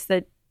advice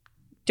that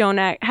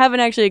haven't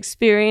actually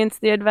experienced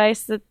the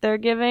advice that they're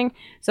giving.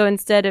 So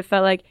instead it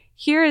felt like,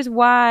 here is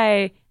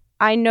why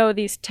I know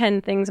these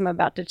 10 things I'm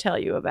about to tell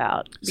you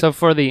about. So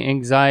for the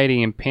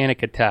anxiety and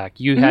panic attack,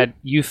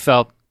 you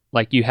felt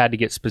like you had to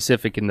get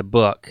specific in the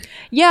book.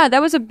 Yeah,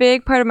 that was a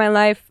big part of my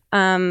life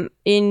in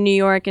New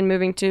York and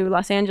moving to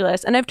Los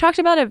Angeles. And I've talked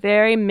about it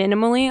very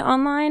minimally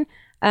online,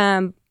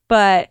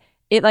 but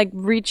it like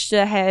reached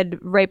a head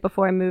right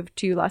before I moved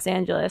to Los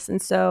Angeles. And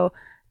so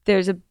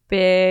there's a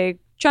big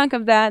chunk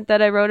of that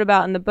I wrote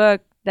about in the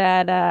book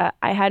that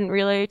I hadn't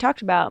really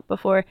talked about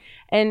before.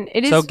 And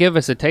it is. So give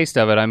us a taste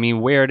of it. I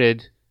mean, where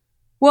did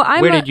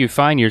you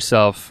find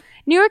yourself?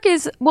 New York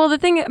the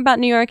thing about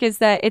New York is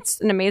that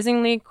it's an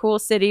amazingly cool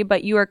city,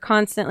 but you are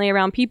constantly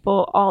around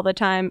people all the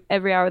time,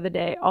 every hour of the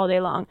day, all day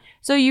long.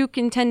 So you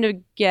can tend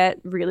to get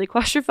really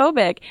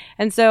claustrophobic.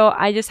 And so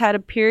I just had a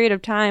period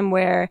of time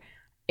where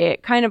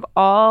it kind of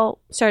all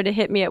started to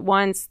hit me at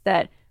once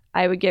that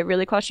I would get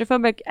really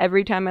claustrophobic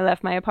every time I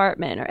left my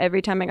apartment or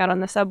every time I got on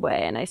the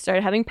subway, and I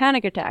started having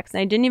panic attacks.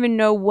 And I didn't even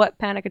know what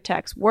panic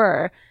attacks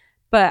were,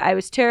 but I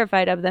was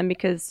terrified of them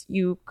because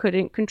you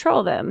couldn't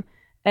control them.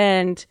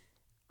 And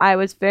I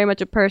was very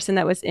much a person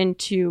that was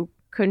into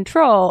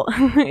control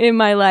in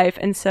my life.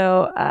 And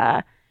so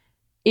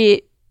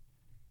it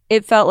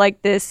felt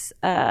like this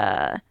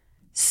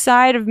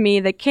side of me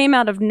that came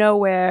out of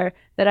nowhere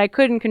that I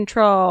couldn't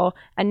control,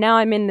 and now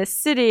I'm in this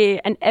city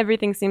and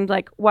everything seems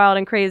like wild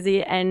and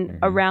crazy and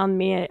around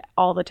me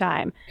all the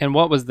time. And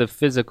what was the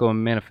physical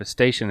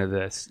manifestation of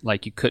this?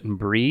 Like you couldn't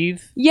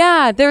breathe?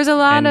 Yeah, there was a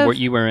lot of...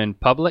 you were in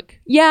public?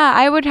 Yeah,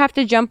 I would have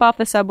to jump off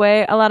the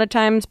subway a lot of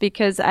times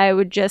because I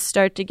would just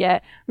start to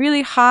get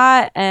really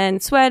hot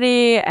and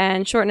sweaty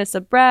and shortness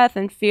of breath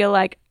and feel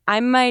like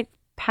I might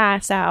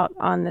pass out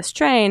on this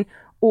train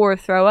or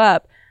throw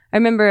up. I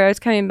remember I was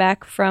coming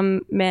back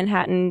from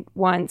Manhattan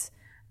once,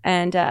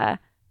 and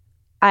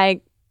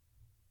I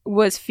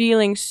was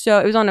feeling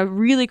it was on a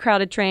really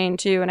crowded train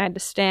too, and I had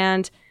to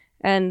stand,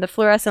 and the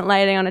fluorescent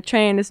lighting on a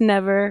train is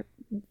never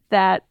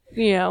that,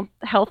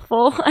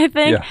 healthful, I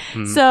think. Yeah.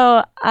 Mm-hmm.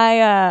 So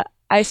I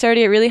started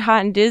to get really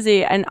hot and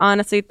dizzy and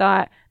honestly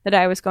thought that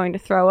I was going to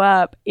throw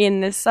up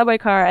in this subway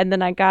car, and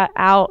then I got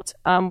out,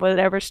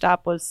 whatever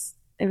stop was,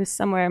 it was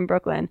somewhere in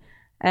Brooklyn.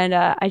 And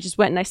I just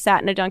went and I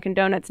sat in a Dunkin'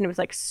 Donuts, and it was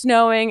like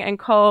snowing and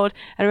cold.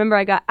 And I remember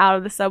I got out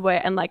of the subway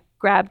and like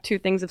grabbed 2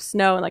 things of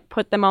snow and like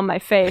put them on my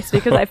face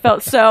because I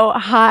felt so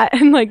hot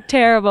and like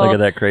terrible. Look at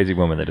that crazy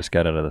woman that just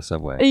got out of the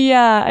subway.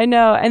 Yeah, I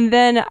know. And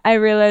then I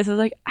realized, I was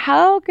like,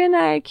 how can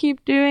I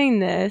keep doing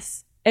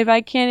this if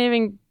I can't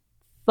even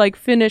like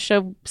finish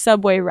a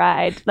subway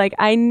ride? Like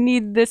I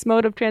need this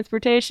mode of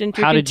transportation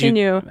to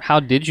continue.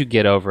 How did you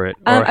get over it?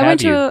 I went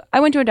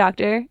to a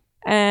doctor.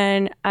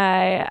 And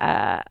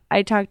I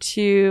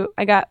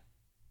got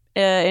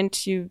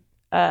into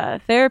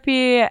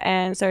therapy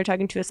and started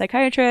talking to a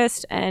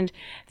psychiatrist, and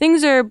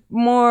things are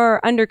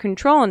more under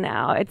control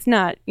now. It's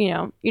not,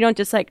 you don't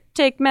just like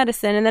take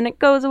medicine and then it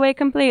goes away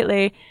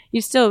completely.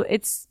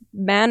 It's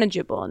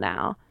manageable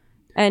now.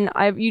 And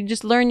you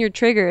just learn your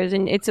triggers,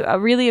 and it's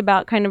really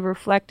about kind of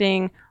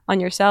reflecting on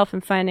yourself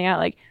and finding out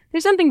like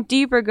there's something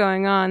deeper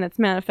going on that's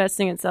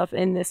manifesting itself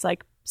in this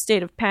like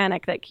state of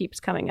panic that keeps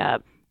coming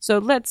up. So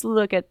let's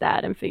look at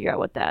that and figure out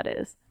what that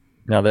is.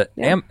 Now, the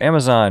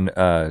Amazon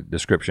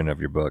description of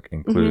your book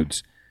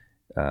includes,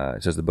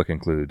 it says the book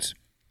includes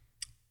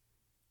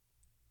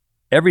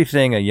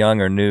everything a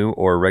young or new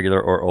or regular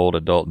or old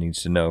adult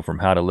needs to know, from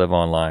how to live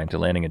online to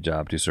landing a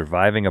job to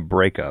surviving a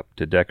breakup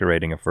to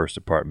decorating a first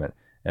apartment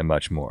and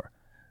much more.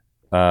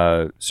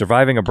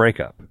 Surviving a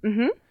breakup.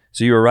 Mm-hmm.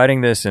 So you were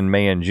writing this in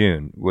May and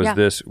June.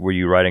 Were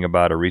you writing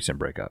about a recent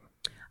breakup?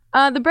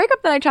 The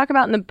breakup that I talk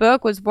about in the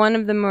book was one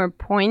of the more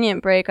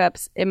poignant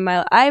breakups in my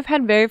life. I've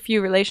had very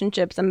few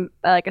relationships. I'm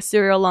like a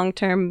serial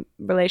long-term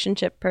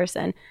relationship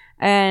person.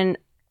 And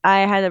I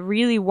had a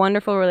really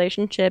wonderful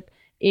relationship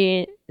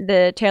in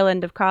the tail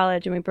end of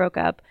college, and we broke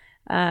up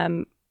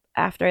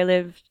after I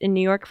lived in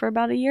New York for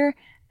about a year.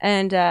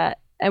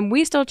 And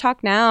we still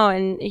talk now,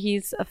 and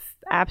he's an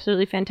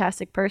absolutely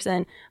fantastic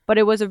person. But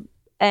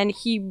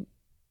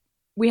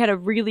we had a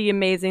really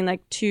amazing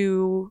like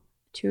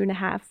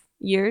 2.5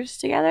 years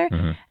together.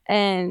 Mm-hmm.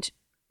 And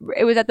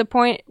it was at the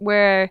point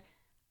where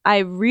I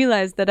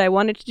realized that I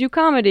wanted to do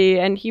comedy,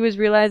 and he was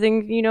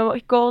realizing,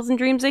 goals and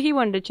dreams that he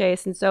wanted to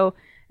chase. And so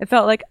it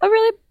felt like a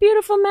really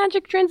beautiful,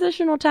 magic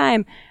transitional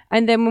time.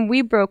 And then when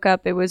we broke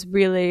up, it was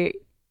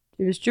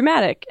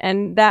dramatic.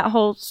 And that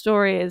whole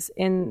story is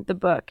in the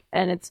book.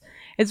 And it's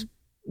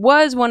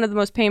was one of the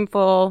most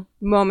painful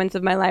moments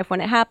of my life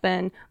when it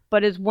happened,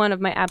 but is one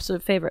of my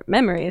absolute favorite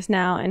memories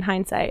now in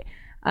hindsight.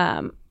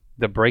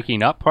 The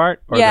breaking up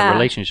part or the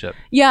relationship?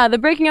 Yeah, the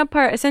breaking up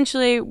part,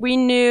 essentially, we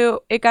knew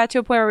it got to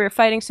a point where we were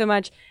fighting so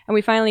much, and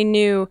we finally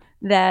knew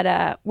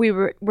that we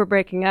were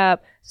breaking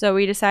up. So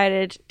we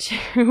decided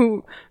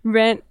to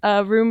rent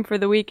a room for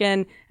the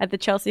weekend at the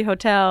Chelsea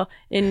Hotel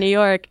in New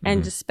York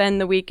and just spend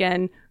the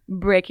weekend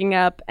breaking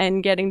up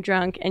and getting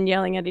drunk and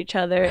yelling at each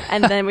other.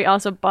 And then we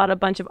also bought a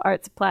bunch of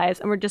art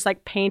supplies and we're just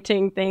like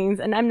painting things.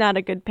 And I'm not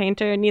a good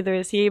painter, neither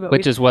is he.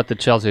 Which is what the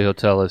Chelsea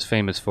Hotel is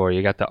famous for.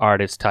 You got the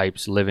artist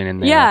types living in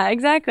there. Yeah,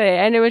 exactly.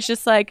 And it was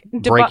just like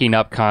breaking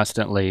up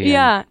constantly.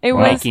 Yeah, it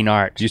was making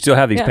art. Do you still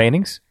have these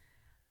paintings?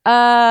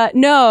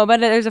 No, but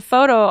there's a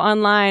photo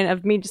online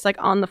of me just like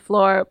on the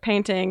floor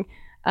painting.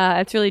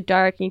 It's really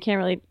dark and you can't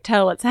really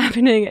tell what's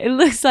happening. It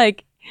looks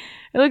like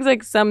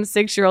some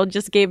 6-year-old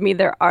just gave me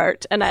their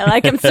art and I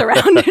like am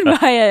surrounded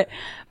by it.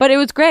 But it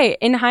was great.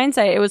 In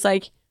hindsight, it was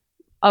like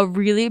a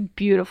really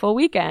beautiful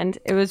weekend.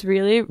 It was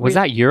really... Was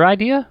that your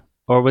idea?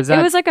 Or was that...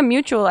 It was like a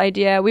mutual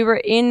idea. We were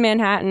in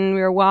Manhattan,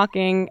 we were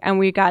walking and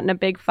we got in a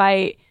big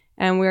fight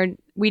and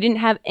we didn't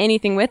have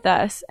anything with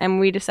us. And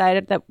we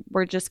decided that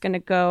we're just going to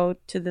go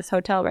to this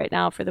hotel right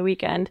now for the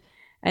weekend.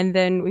 And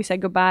then we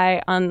said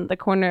goodbye on the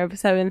corner of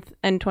 7th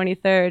and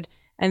 23rd.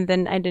 And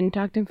then I didn't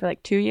talk to him for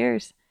like 2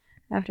 years.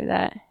 After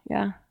that,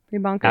 yeah,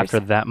 pretty bonkers.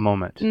 After that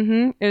moment.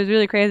 It was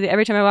really crazy.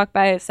 Every time I walked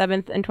by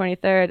 7th and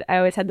 23rd, I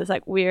always had this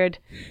like weird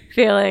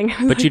feeling.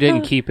 But you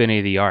didn't keep any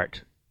of the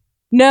art.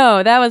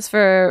 No, that was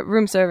for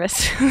room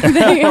service.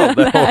 They're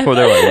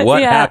like,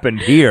 what happened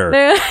here?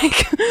 They're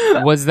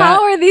like, was that...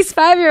 how are these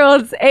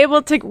 5-year-olds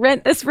able to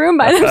rent this room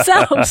by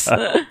themselves?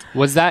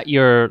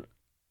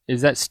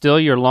 Is that still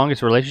your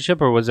longest relationship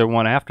or was there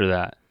one after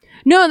that?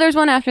 No, there's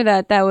one after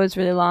that. That was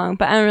really long,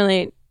 but I don't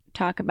really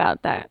talk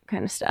about that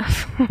kind of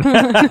stuff.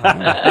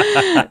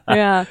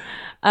 Yeah.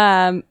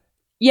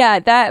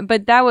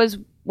 But that was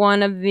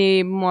one of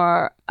the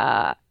more,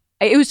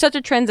 it was such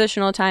a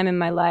transitional time in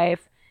my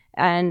life.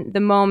 And the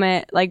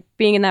moment, like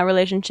being in that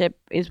relationship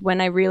is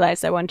when I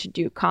realized I wanted to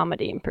do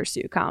comedy and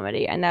pursue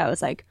comedy. And that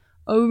was like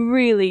a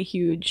really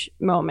huge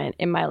moment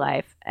in my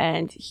life.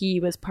 And he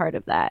was part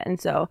of that. And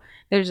so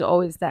there's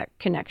always that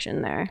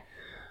connection there.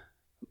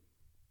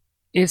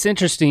 It's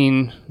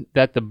interesting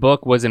that the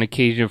book was an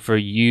occasion for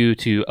you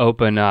to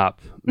open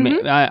up.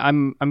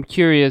 I'm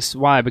curious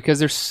why, because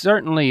there's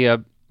certainly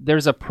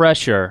there's a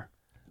pressure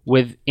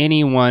with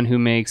anyone who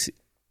makes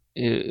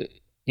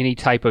any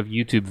type of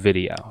YouTube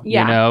video.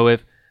 Yeah. You know,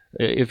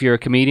 if you're a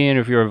comedian,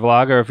 if you're a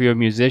vlogger, if you're a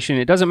musician,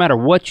 it doesn't matter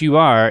what you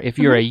are. If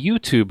you're a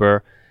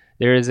YouTuber,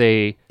 there's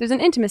an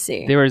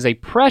intimacy. There is a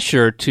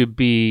pressure to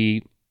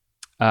be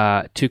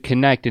to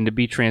connect and to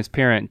be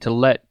transparent,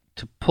 to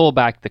pull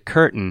back the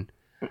curtain.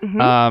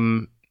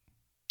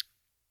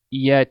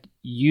 Yet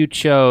you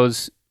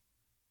chose,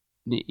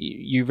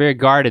 you're very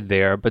guarded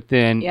there, but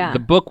then the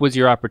book was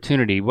your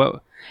opportunity.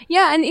 What?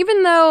 Yeah, and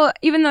even though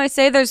I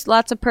say there's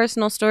lots of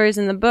personal stories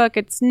in the book,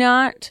 it's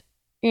not,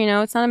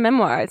 it's not a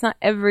memoir. It's not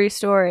every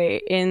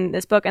story in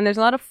this book, and there's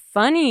a lot of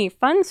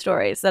fun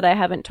stories that I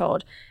haven't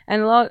told,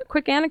 and a lot of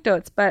quick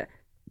anecdotes. But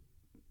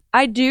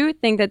I do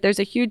think that there's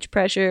a huge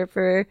pressure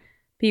for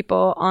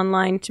people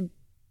online to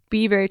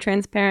be very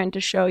transparent,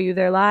 to show you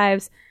their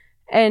lives.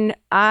 And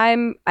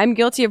I'm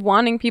guilty of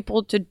wanting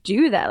people to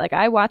do that. Like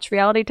I watch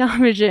reality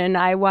television,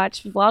 I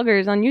watch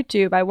vloggers on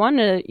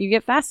YouTube. You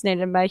get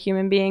fascinated by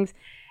human beings.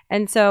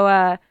 And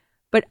so,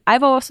 but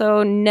I've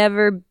also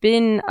never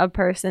been a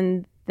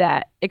person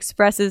that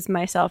expresses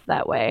myself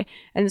that way.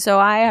 And so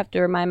I have to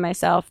remind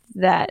myself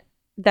that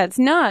that's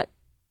not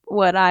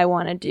what I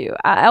want to do.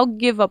 I'll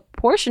give a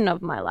portion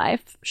of my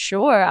life.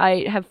 Sure.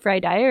 I have Fry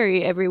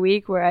Diary every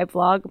week where I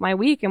vlog my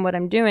week and what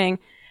I'm doing.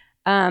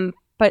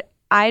 But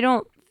I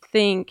don't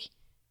think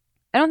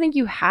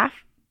you have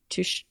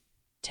to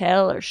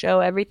tell or show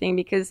everything,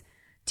 because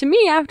to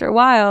me, after a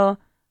while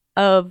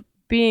of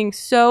being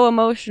so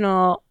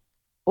emotional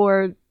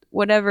or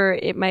whatever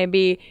it might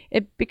be,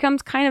 it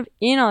becomes kind of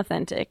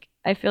inauthentic.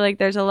 I feel like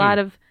there's a lot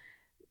of,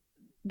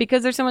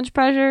 because there's so much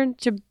pressure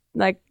to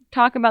like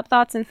talk about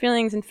thoughts and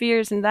feelings and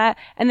fears and that,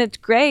 and it's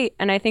great.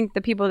 And I think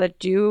the people that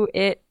do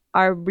it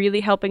are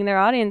really helping their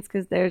audience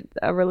because there's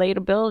a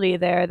relatability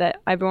there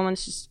that everyone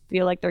wants to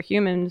feel like they're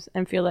humans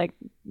and feel like,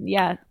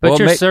 yeah. But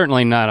you're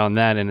certainly not on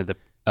that end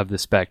of the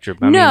spectrum.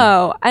 And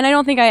I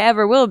don't think I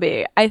ever will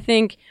be. I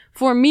think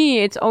for me,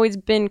 it's always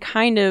been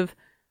kind of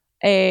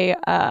a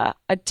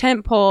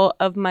tentpole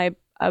of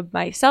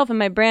myself and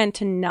my brand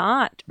to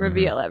not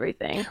reveal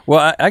everything.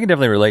 Well, I can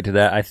definitely relate to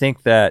that. I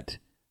think that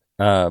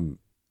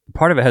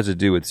part of it has to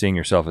do with seeing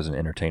yourself as an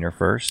entertainer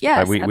first.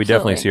 Yes, we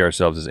definitely see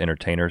ourselves as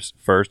entertainers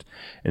first.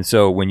 And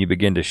so when you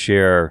begin to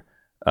share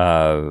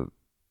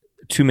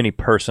too many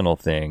personal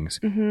things,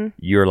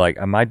 you're like,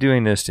 am I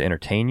doing this to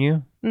entertain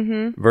you?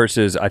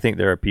 Versus I think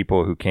there are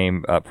people who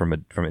came up from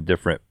a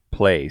different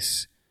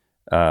place,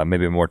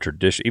 maybe more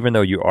traditional, even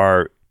though you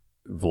are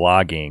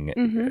vlogging,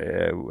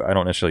 I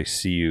don't necessarily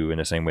see you in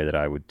the same way that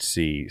I would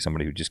see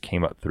somebody who just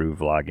came up through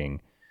vlogging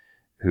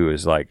who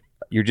is like,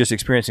 you're just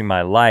experiencing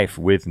my life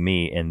with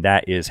me, and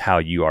that is how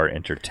you are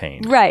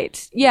entertained.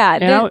 Right. Yeah.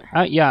 And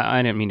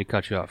I didn't mean to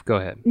cut you off. Go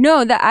ahead.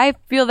 No, that I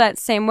feel that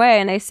same way,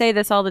 and I say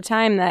this all the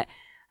time, that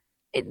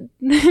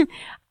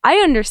I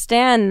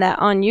understand that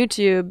on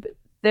YouTube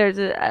there's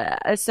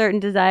a certain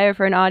desire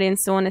for an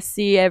audience to want to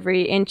see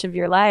every inch of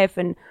your life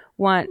and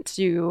want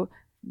to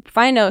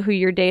find out who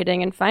you're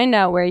dating and find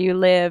out where you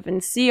live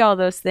and see all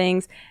those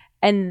things,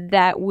 and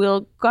that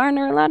will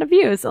garner a lot of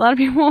views. A lot of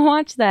people will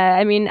watch that.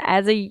 I mean,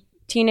 as a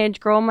teenage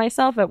girl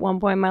myself, at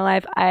one point in my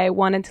life, I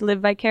wanted to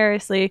live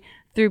vicariously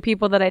through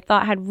people that I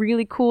thought had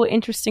really cool,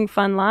 interesting,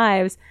 fun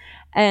lives.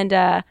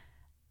 And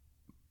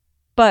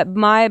but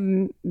my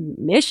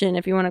mission,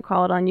 if you want to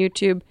call it, on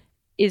YouTube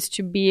is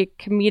to be a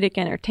comedic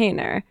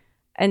entertainer.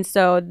 And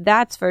so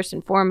that's first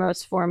and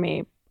foremost for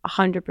me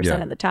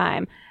 100% of the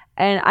time.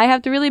 And I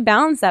have to really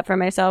balance that for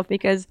myself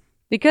because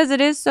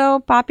it is so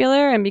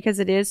popular and because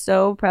it is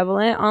so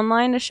prevalent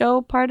online to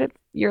show part of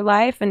your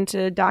life and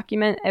to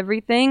document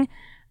everything.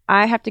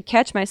 I have to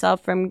catch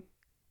myself from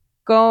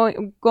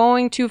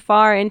going too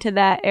far into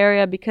that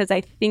area because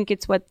I think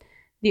it's what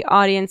the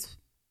audience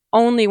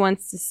only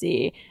wants to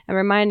see, and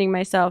reminding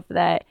myself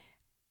that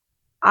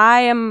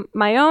I am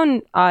my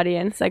own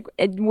audience. Like,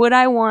 would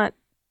I want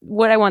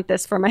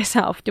this for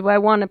myself? Do I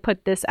want to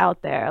put this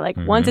out there? Like,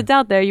 once it's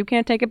out there, you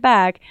can't take it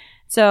back.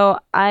 So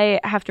I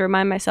have to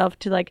remind myself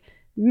to like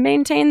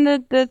maintain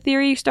the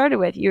theory you started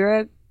with. You're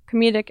a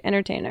comedic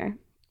entertainer.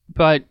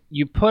 But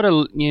you put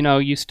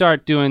you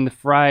start doing the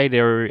fried,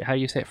 or how do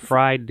you say it?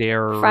 Fried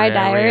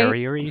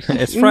diary.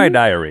 It's fried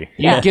diary.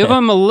 You give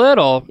them a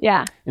little,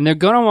 and they're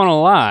gonna want a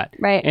lot,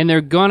 right? And they're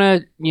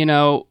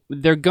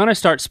gonna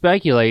start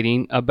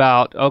speculating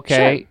about,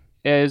 okay,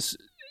 is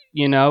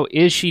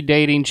she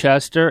dating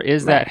Chester?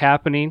 Is that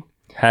happening?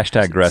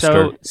 Hashtag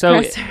Grester.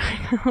 So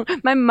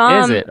my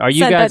mom is it? Are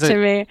you said guys that to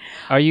me.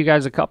 Are you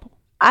guys a couple?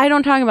 I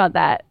don't talk about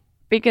that,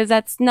 because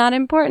that's not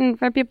important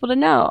for people to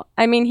know.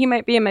 I mean, he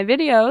might be in my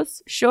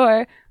videos,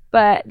 sure,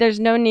 but there's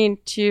no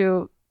need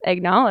to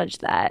acknowledge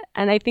that.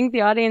 And I think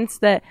the audience,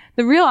 the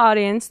real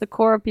audience, the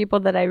core of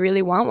people that I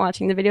really want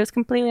watching the videos,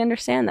 completely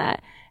understand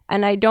that.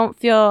 And I don't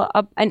feel,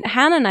 and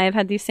Hannah and I have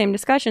had these same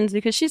discussions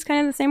because she's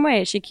kind of the same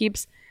way. She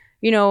keeps,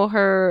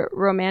 her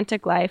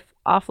romantic life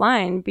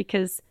offline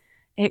because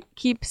it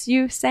keeps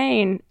you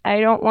sane. I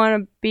don't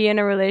want to be in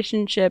a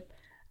relationship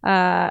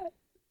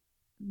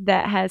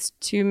that has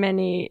too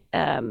many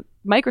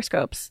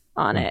microscopes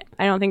on it.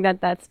 I don't think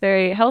that that's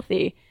very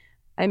healthy.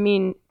 I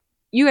mean,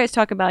 you guys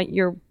talk about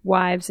your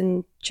wives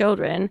and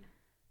children,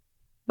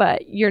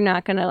 but you're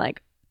not going to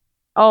like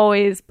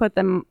always put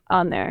them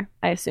on there,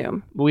 I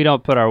assume. We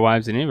don't put our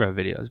wives in any of our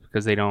videos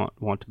because they don't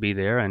want to be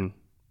there, and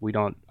we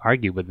don't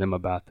argue with them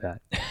about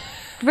that.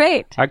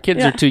 Great. Our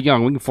kids are too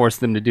young. We can force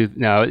them to do.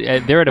 No,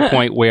 they're at a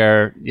point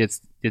where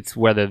it's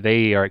whether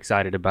they are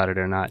excited about it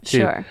or not, too.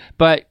 Sure.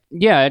 But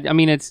yeah, I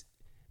mean,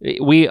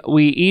 we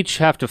each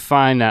have to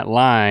find that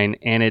line,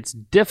 and it's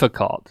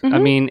difficult. I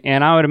mean,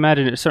 and I would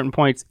imagine at certain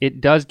points it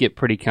does get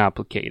pretty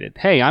complicated.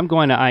 Hey, I'm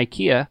going to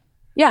IKEA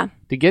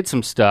to get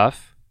some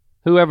stuff.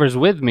 Whoever's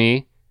with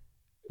me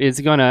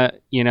is gonna,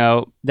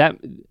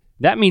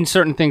 that means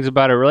certain things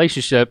about a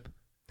relationship.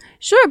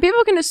 Sure,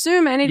 people can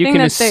assume anything. You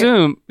can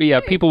assume,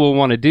 people will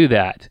want to do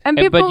that.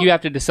 But you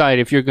have to decide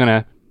if you're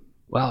gonna.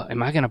 Well,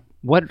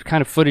 what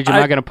kind of footage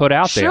am I gonna put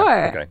out there?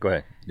 Sure. Okay, go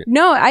ahead.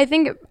 No, I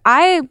think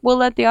I will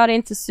let the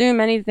audience assume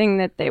anything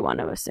that they want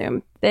to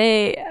assume.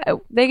 They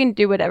can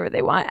do whatever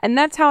they want. And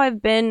that's how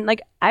I've been.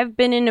 Like, I've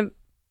been in a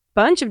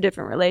bunch of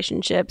different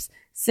relationships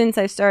since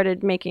I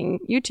started making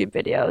YouTube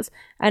videos.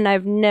 And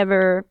I've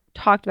never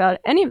talked about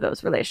any of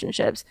those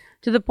relationships,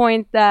 to the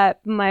point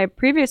that my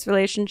previous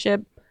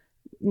relationship,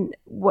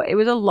 it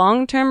was a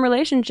long-term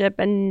relationship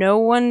and no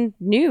one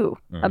knew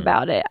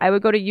about it. I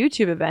would go to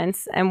YouTube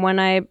events, and when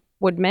I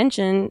would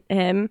mention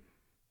him,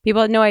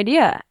 people had no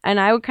idea. And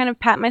I would kind of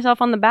pat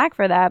myself on the back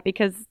for that,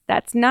 because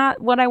that's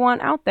not what I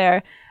want out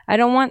there. I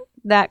don't want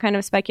that kind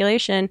of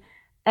speculation.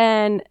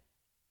 And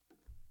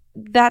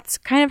that's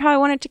kind of how I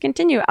want it to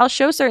continue. I'll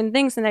show certain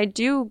things, and I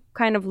do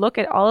kind of look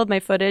at all of my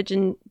footage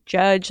and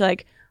judge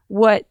like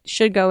what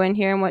should go in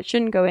here and what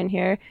shouldn't go in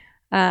here.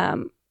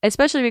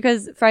 Especially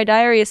because Fried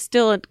Diary is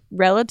still a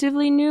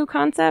relatively new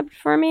concept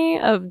for me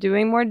of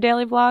doing more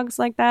daily vlogs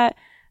like that.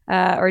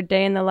 Or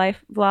day in the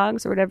life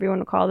vlogs, or whatever you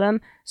want to call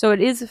them. So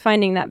it is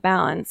finding that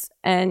balance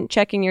and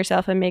checking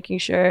yourself and making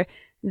sure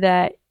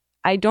that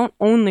I don't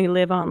only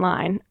live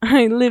online.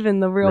 I live in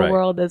the real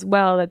world as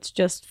well. That's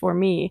just for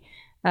me.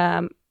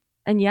 And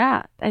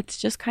yeah, it's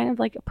just kind of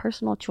like a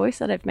personal choice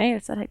that I've made.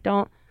 It's that I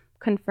don't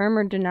confirm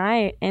or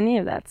deny any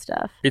of that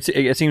stuff.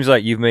 It seems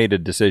like you've made a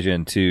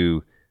decision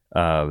to,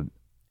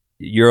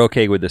 you're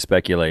okay with the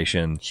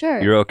speculation.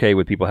 Sure. You're okay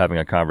with people having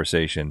a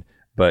conversation,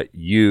 but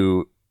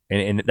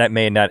and that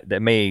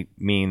may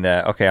mean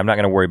that, okay, I'm not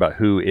going to worry about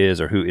who is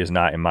or who is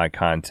not in my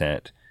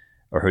content,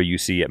 or who you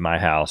see at my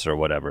house or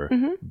whatever.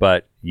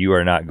 But you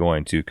are not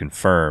going to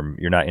confirm.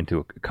 You're not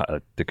into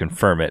to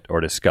confirm it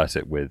or discuss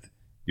it with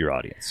your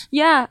audience.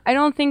 Yeah, I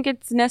don't think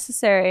it's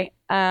necessary.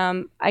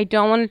 I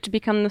don't want it to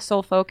become the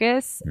sole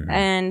focus,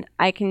 and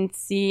I can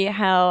see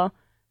how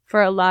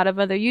for a lot of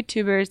other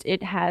YouTubers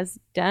it has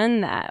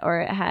done that,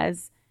 or it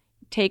has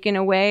taken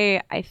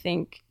away, I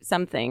think,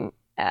 something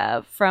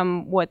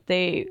from what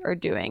they are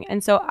doing.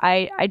 And so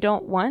I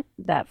don't want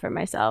that for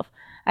myself.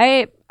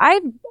 I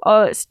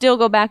still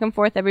go back and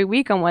forth every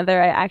week on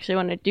whether I actually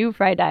want to do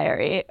Fry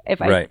Diary,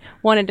 if I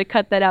wanted to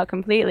cut that out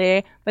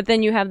completely. But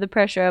then you have the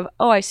pressure of,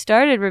 I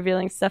started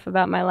revealing stuff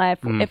about my life.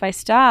 If I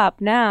stop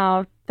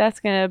now, that's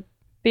going to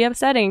be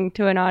upsetting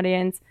to an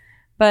audience.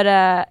 But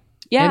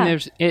yeah.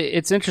 And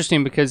it's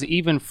interesting because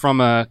even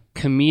from a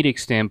comedic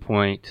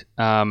standpoint,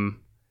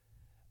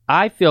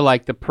 I feel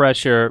like the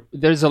pressure,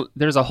 there's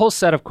a whole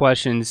set of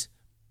questions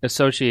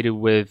associated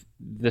with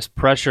this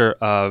pressure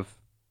of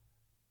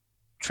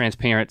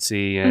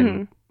transparency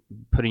and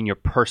putting your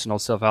personal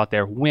self out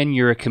there when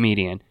you're a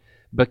comedian,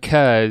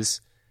 because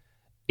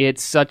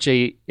it's such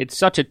a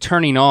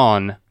turning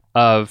on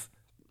of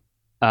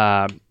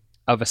a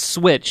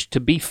switch to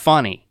be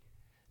funny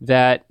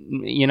that,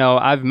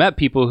 I've met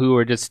people who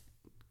are just,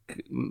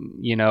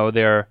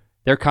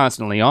 they're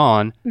constantly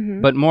on,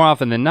 but more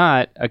often than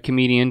not, a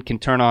comedian can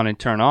turn on and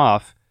turn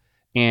off.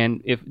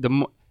 And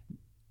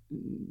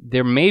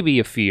there may be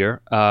a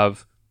fear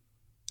of,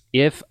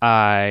 if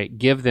I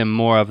give them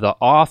more of the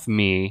off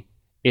me,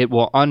 it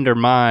will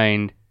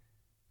undermine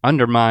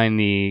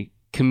the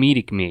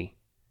comedic me.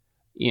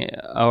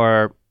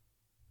 Or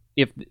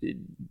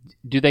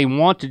do they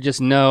want to just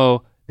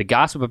know the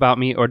gossip about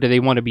me, or do they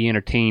want to be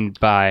entertained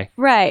by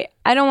right?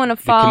 I don't want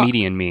to the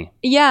comedian me.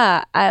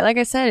 Yeah, like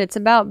I said, it's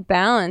about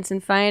balance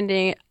and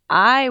finding.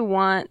 I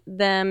want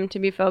them to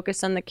be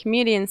focused on the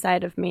comedian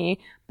side of me,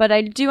 but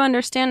I do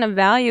understand the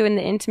value in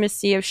the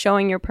intimacy of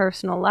showing your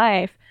personal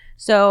life.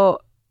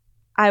 So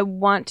I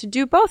want to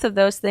do both of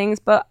those things,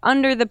 but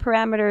under the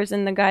parameters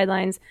and the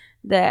guidelines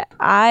that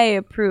I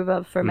approve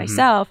of for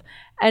myself.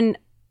 And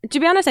to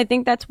be honest, I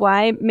think that's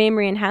why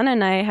Mamrie and Hannah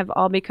and I have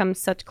all become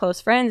such close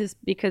friends, is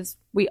because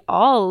we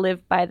all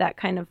live by that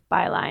kind of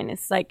byline.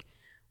 It's like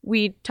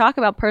we talk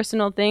about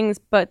personal things,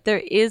 but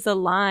there is a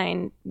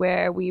line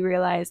where we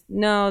realize,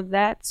 no,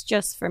 that's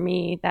just for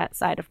me, that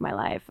side of my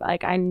life.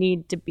 Like, I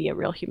need to be a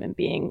real human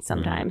being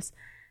sometimes.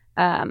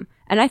 And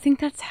I think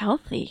that's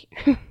healthy.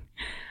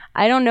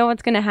 I don't know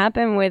what's going to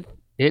happen with...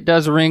 It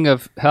does ring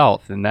of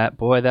health, and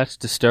that's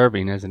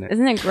disturbing, isn't it?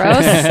 Isn't it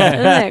gross?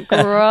 Isn't it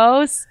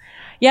gross?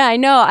 Yeah, I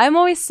know. I'm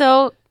always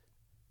so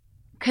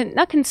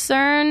not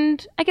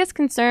concerned, I guess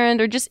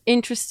concerned, or just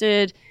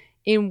interested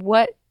in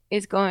what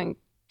is going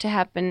to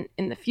happen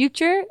in the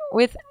future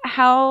with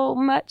how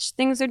much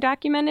things are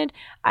documented.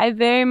 I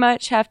very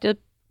much have to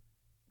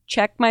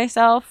check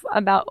myself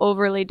about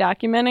overly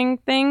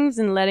documenting things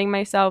and letting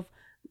myself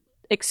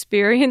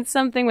experience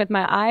something with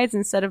my eyes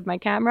instead of my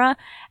camera.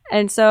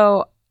 And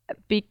so,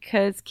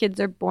 because kids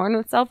are born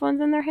with cell phones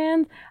in their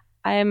hands,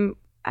 I'm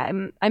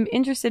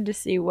interested to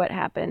see what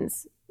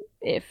happens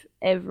if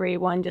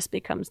everyone just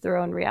becomes their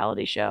own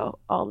reality show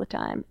all the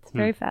time. It's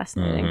very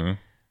fascinating.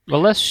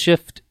 Well, let's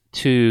shift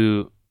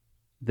to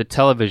the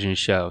television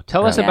show.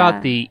 Tell us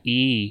about the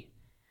E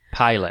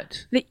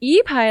pilot. The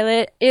E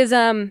pilot is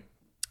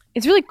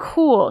it's really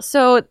cool.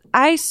 So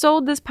I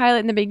sold this pilot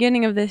in the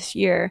beginning of this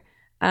year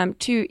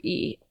to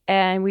E,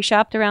 and we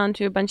shopped around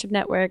to a bunch of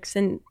networks,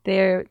 and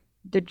they're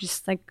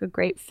just like a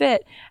great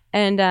fit.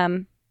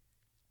 And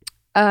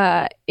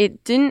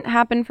it didn't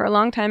happen for a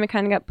long time. It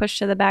kind of got pushed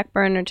to the back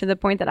burner to the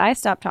point that I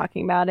stopped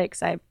talking about it,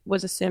 because I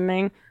was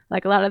assuming,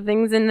 like a lot of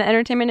things in the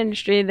entertainment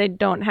industry, they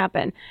don't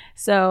happen.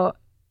 So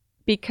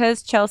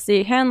because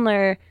Chelsea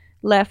Handler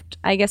left,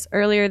 I guess,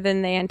 earlier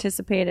than they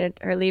anticipated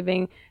her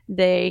leaving,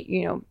 they,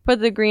 put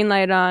the green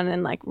light on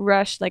and like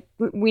rushed, like,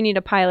 we need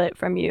a pilot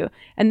from you.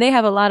 And they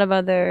have a lot of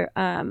other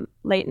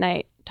late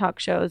night talk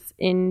shows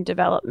in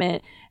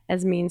development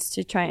as means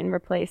to try and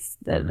replace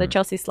the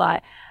Chelsea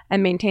slot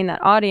and maintain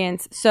that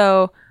audience.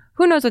 So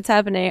who knows what's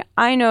happening?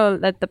 I know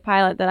that the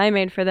pilot that I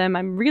made for them,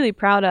 I'm really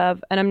proud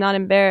of, and I'm not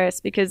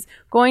embarrassed, because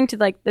going to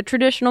like the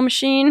traditional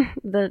machine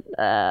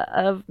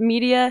of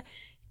media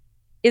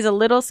is a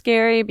little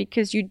scary,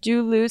 because you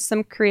do lose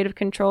some creative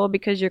control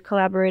because you're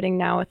collaborating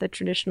now with a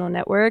traditional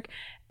network.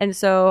 And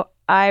so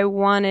I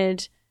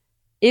wanted,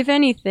 if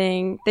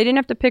anything, they didn't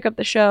have to pick up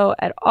the show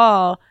at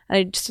all, and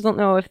I just don't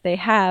know if they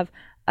have.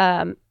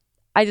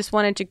 I just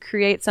wanted to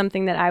create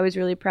something that I was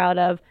really proud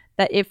of,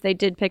 that if they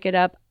did pick it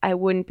up, I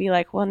wouldn't be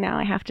like, well, now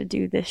I have to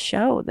do this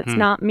show that's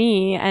not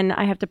me, and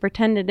I have to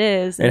pretend it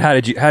is. And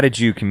how did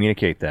you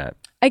communicate that?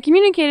 I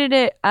communicated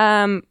it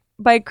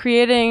by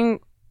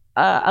creating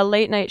a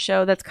late night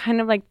show that's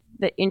kind of like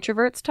the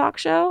introverts talk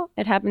show.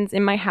 It happens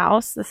in my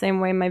house the same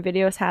way my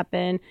videos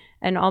happen,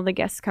 and all the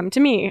guests come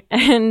to me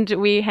and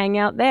we hang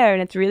out there,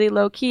 and it's really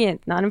low key and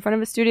it's not in front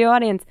of a studio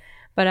audience,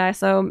 but I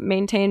also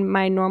maintain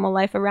my normal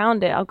life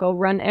around it. I'll go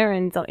run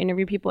errands, I'll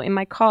interview people in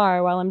my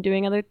car while I'm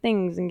doing other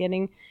things and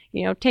getting,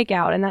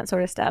 takeout and that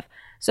sort of stuff.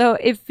 So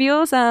it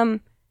feels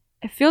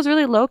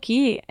really low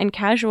key and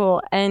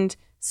casual, and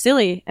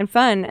silly and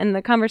fun. And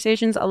the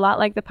conversations, a lot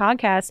like the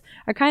podcast,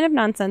 are kind of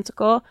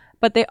nonsensical,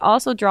 but they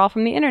also draw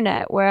from the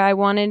internet, where I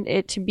wanted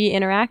it to be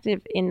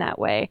interactive in that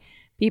way.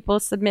 People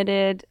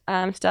submitted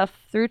stuff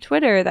through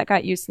Twitter that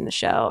got used in the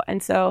show.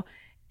 And so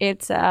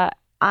it's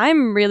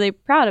I'm really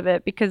proud of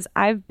it, because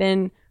I've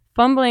been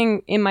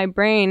fumbling in my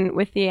brain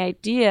with the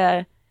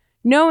idea,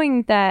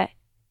 knowing that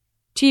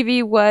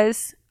TV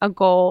was a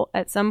goal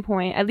at some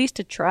point, at least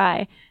to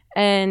try.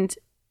 And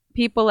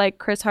people like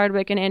Chris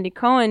Hardwick and Andy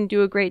Cohen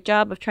do a great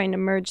job of trying to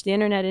merge the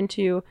internet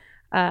into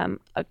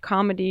a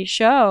comedy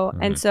show.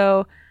 And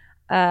so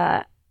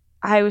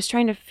I was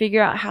trying to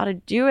figure out how to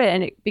do it,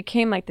 and it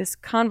became like this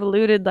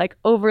convoluted, like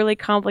overly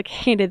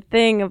complicated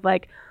thing of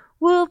like,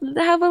 we'll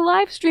have a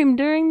live stream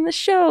during the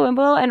show and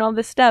blah, and all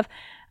this stuff.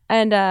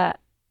 And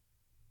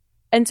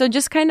so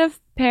just kind of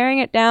paring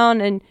it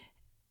down and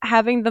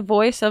having the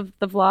voice of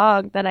the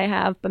vlog that I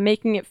have, but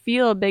making it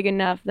feel big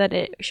enough that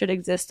it should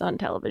exist on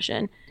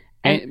television.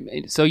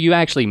 And so you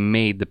actually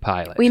made the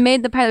pilot. We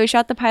made the pilot. We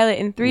shot the pilot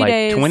in 3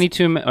 days.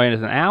 22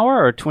 minutes, an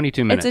hour or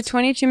 22 minutes? It's a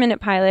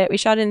 22-minute pilot. We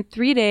shot it in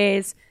 3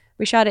 days.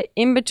 We shot it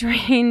in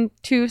between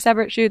 2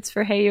 separate shoots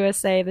for Hey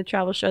USA, the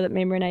travel show that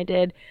Mamrie and I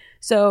did.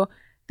 So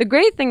the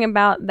great thing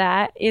about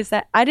that is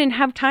that I didn't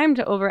have time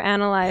to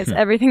overanalyze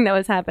everything that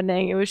was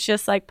happening. It was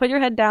just like, put your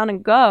head down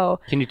and go.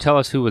 Can you tell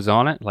us who was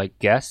on it, like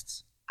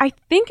guests? I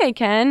think I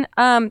can.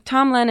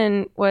 Tom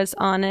Lennon was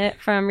on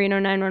it from Reno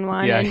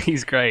 911. Yeah,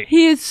 he's great.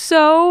 He is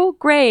so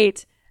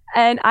great.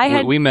 And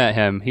we met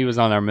him. He was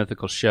on our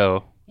mythical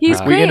show. He's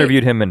great. We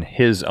interviewed him in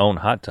his own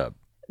hot tub.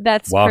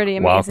 That's pretty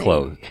amazing. While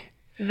clothed.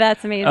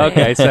 That's amazing.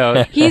 Okay,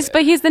 so he's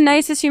the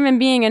nicest human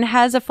being and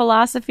has a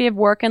philosophy of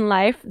work and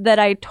life that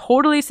I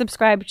totally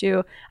subscribe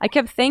to. I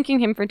kept thanking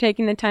him for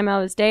taking the time out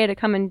of his day to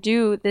come and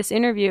do this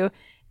interview,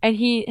 and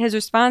his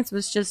response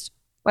was just,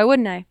 "Why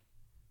wouldn't I?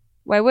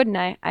 Why wouldn't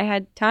I? I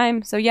had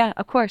time, so yeah,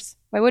 of course.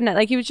 Why wouldn't I?"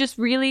 Like, he was just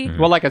really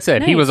well, like I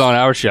said, nice. He was on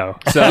our show.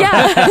 So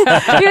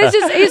yeah,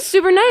 he's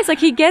super nice. Like,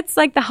 he gets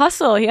like the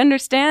hustle. He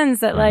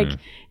understands that like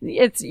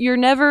you're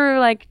never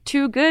like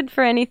too good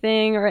for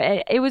anything. Or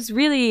it was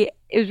really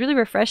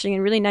refreshing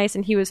and really nice.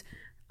 And he was,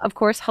 of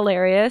course,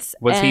 hilarious.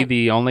 Was he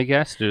the only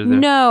guest?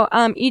 No,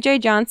 EJ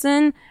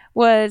Johnson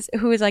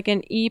who is like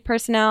an E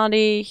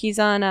personality. He's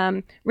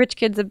on Rich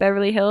Kids of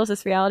Beverly Hills,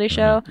 this reality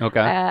show.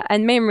 Okay.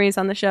 And Mamrie's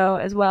on the show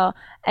as well.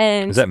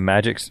 And is that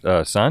Magic's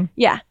son?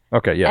 Yeah.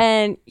 Okay, yeah.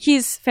 And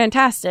he's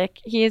fantastic.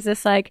 He is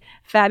this like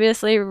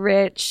fabulously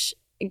rich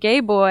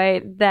gay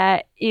boy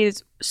that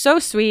is so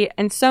sweet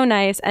and so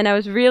nice. And I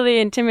was really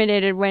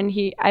intimidated when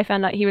I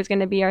found out he was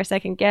going to be our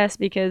second guest,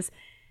 because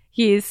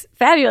he's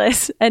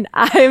fabulous. And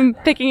I'm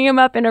picking him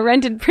up in a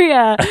rented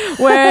Priya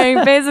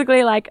wearing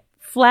basically like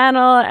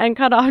flannel and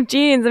cut off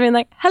jeans. I mean,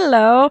 like,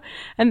 hello.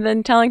 And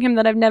then telling him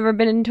that I've never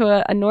been into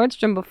a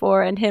Nordstrom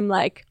before, and him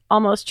like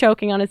almost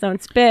choking on his own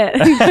spit.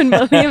 I couldn't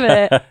believe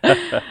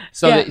it.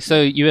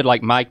 So you had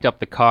like mic'd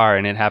up the car,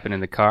 and it happened in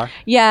the car?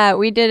 Yeah,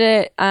 we did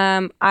it.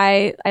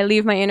 I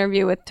leave my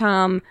interview with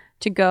Tom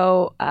to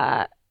go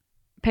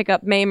pick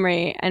up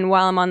Mamrie, and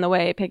while I'm on the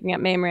way picking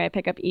up Mamrie, I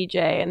pick up EJ,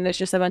 and there's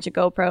just a bunch of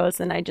GoPros,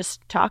 and I just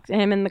talk to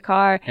him in the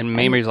car. And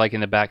Mamrie's like in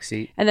the back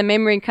seat. And then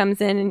Mamrie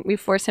comes in, and we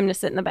force him to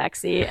sit in the back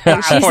seat.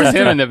 Force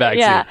him in the back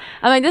seat. Yeah,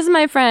 I'm like, this is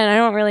my friend. I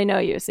don't really know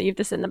you, so you have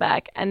to sit in the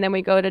back. And then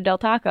we go to Del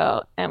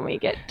Taco, and we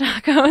get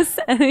tacos,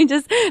 and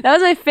that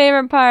was my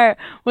favorite part,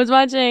 was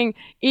watching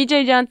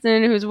EJ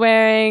Johnson, who's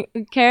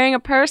carrying a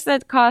purse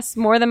that costs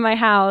more than my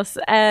house,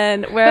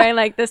 and wearing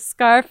like this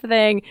scarf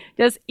thing,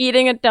 just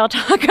eating a Del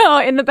Taco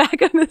in the back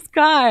of this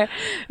car.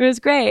 It was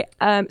great.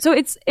 So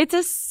it's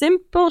a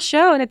simple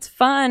show, and it's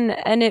fun,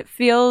 and it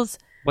feels.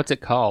 What's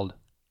it called?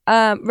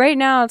 Right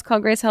now it's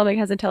called Grace Helbig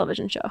Has a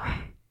Television Show.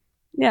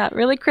 Yeah,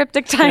 really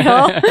cryptic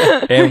title.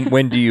 And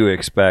when do you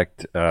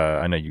expect,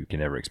 I know you can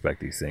never expect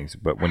these things,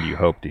 but when do you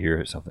hope to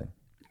hear something?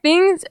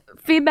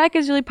 Feedback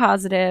is really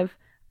positive.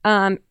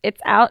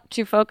 It's out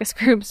to focus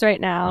groups right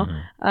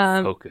now.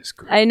 Focus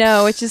groups. I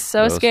know, which is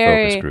so Those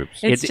scary. focus groups.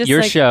 It's just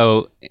your like,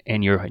 show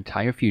and your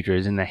entire future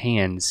is in the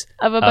hands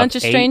of a bunch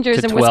of strangers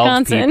 8 to in 12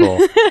 Wisconsin. people.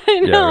 I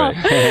know.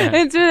 Yeah, right.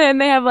 It's really,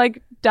 and they have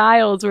like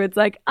dials where it's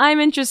like, I'm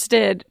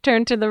interested,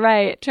 turn to the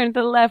right, turn to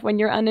the left when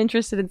you're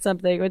uninterested in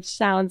something, which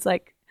sounds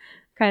like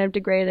kind of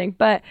degrading,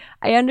 but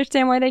I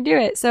understand why they do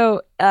it.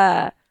 So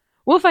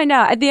we'll find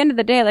out. At the end of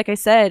the day, like I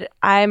said,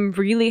 I'm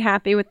really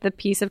happy with the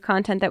piece of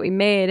content that we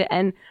made,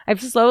 and I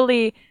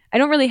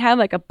don't really have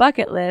like a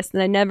bucket list,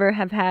 and I never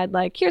have had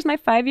like, here's my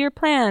 5-year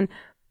plan.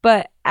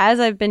 But as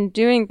I've been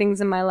doing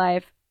things in my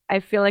life, I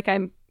feel like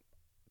I'm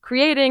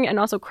creating and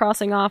also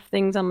crossing off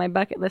things on my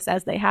bucket list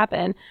as they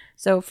happen.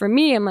 So for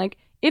me, I'm like,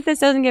 if this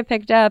doesn't get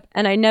picked up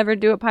and I never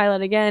do a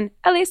pilot again,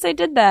 at least I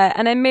did that,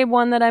 and I made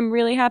one that I'm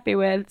really happy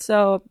with.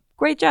 So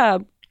great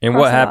job. And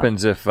what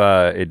happens if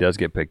it does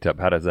get picked up?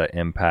 How does that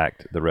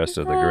impact the rest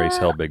of the Grace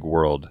Helbig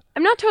world?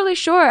 I'm not totally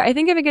sure. I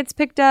think if it gets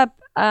picked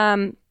up,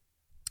 I'll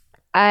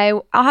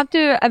have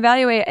to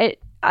evaluate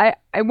it. I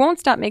won't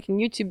stop making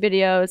YouTube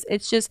videos.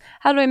 It's just,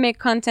 how do I make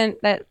content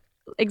that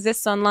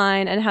exists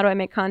online, and how do I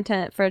make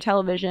content for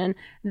television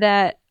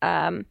that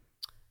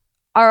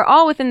are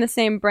all within the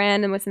same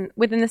brand and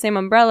within the same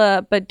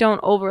umbrella, but don't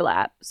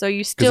overlap. So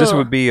you still... Because this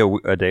would be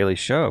a daily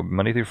show,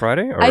 Monday through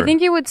Friday? Or? I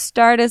think it would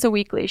start as a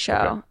weekly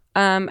show.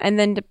 Okay. And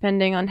then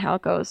depending on how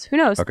it goes, who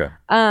knows? Okay.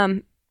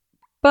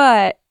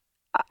 But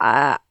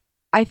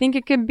I think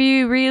it could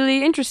be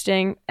really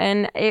interesting.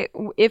 And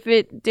if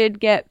it did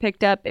get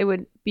picked up, it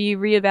would be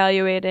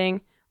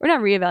reevaluating, or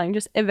not reevaluating,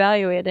 just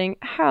evaluating,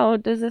 how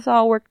does this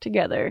all work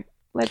together?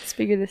 Let's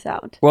figure this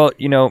out. Well,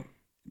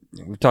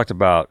 we've talked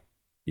about,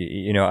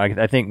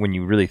 I think when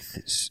you really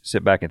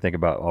sit back and think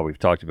about all we've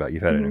talked about,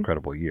 you've had an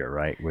incredible year,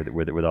 right?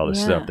 With all the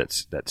stuff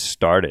that's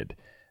started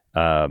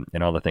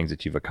and all the things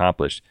that you've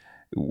accomplished.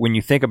 When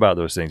you think about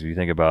those things, when you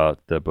think about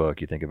the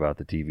book, you think about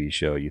the TV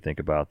show, you think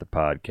about the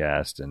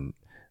podcast and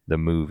the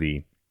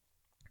movie,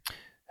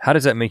 how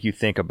does that make you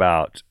think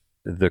about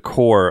the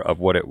core of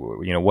what it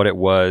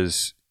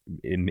was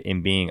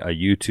in being a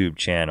YouTube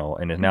channel,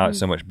 and now it's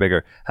so much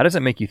bigger? How does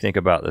it make you think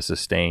about the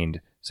sustained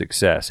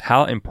success?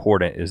 How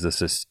important is the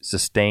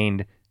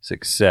sustained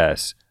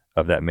success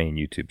of that main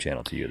YouTube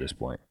channel to you at this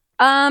point?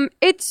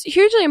 It's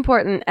hugely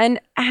important.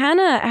 And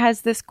Hannah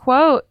has this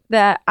quote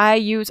that I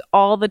use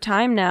all the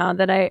time now,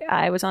 that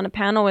I was on a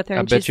panel with her.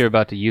 I bet you're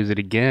about to use it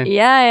again.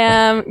 Yeah, I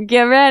am.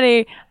 Get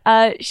ready.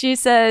 She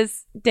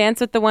says, dance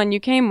with the one you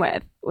came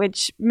with,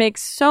 which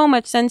makes so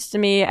much sense to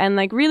me, and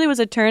like really was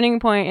a turning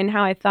point in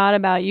how I thought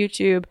about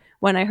YouTube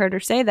when I heard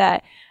her say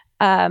that.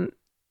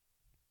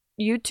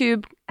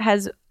 YouTube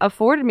has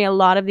afforded me a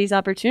lot of these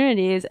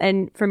opportunities,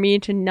 and for me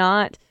to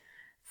not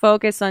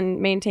focus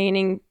on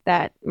maintaining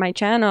my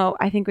channel,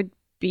 I think would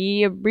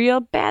be a real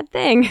bad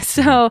thing.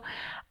 So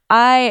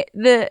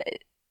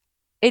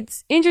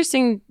it's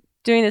interesting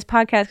doing this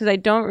podcast because I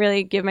don't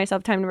really give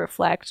myself time to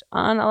reflect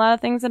on a lot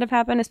of things that have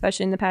happened,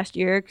 especially in the past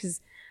year,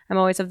 because I'm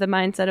always of the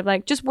mindset of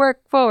like, just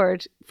work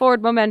forward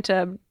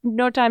momentum,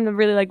 no time to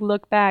really like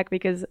look back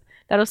because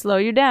that'll slow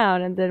you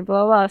down, and then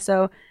blah, blah,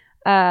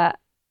 blah.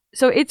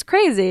 So it's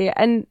crazy.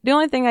 And the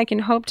only thing I can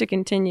hope to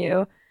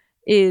continue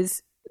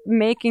is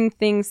making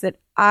things that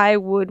I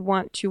would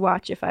want to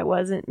watch if I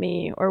wasn't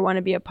me, or want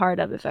to be a part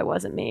of if I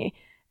wasn't me,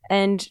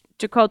 and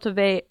to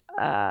cultivate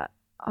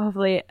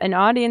hopefully an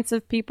audience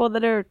of people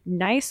that are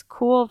nice,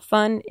 cool,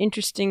 fun,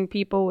 interesting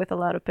people with a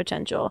lot of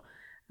potential.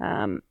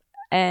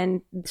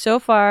 And so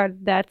far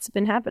that's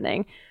been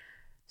happening.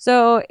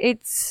 So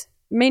it's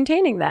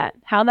maintaining that.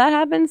 How that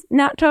happens,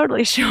 not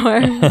totally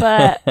sure,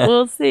 but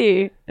we'll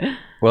see.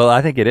 Well,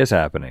 I think it is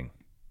happening.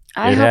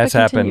 It has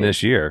happened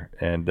this year,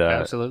 and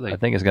absolutely, I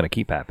think it's going to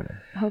keep happening.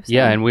 I hope so.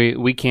 Yeah, and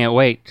we can't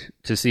wait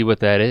to see what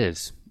that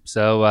is.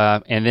 So,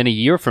 and then a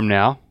year from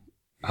now,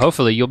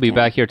 hopefully you'll be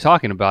back here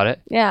talking about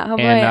it. Yeah,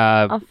 hopefully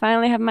I'll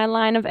finally have my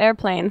line of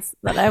airplanes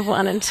that I've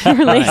wanted to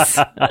release.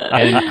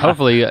 And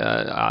hopefully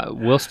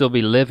we'll still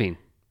be living,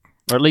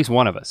 or at least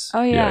one of us.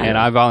 Oh, yeah. And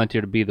I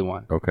volunteer to be the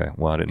one. Okay,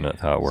 well, I didn't know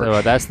how it works.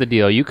 So that's the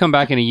deal. You come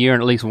back in a year,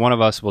 and at least one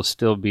of us will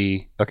still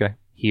be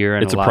here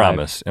and it's alive. A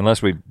promise,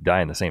 unless we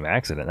die in the same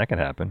accident. That could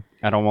happen.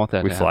 I don't want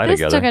that. We fly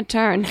this together. took a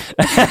turn.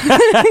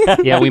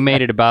 Yeah, we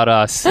made it about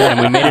us, and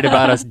we made it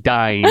about us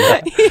dying.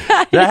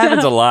 That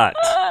happens a lot.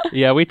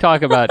 Yeah, we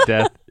talk about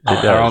death,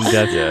 our own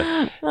death.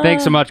 Yeah.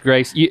 Thanks so much,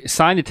 Grace. You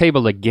signed the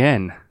table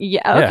again. Yeah,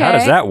 okay. Yeah, how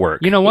does that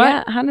work? You know what?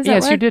 Yeah, how does that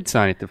yes, work? you did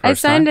sign it the first I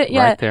signed time. it,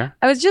 yeah. Right there.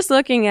 I was just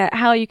looking at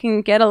how you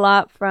can get a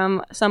lot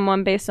from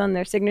someone based on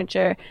their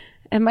signature.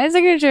 And my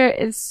signature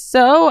is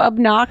so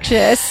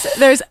obnoxious.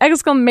 There's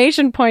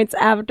exclamation points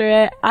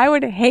after it. I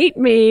would hate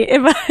me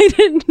if I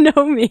didn't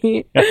know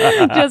me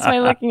just by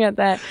looking at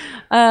that.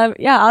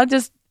 Yeah, I'll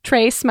just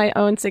trace my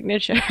own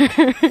signature.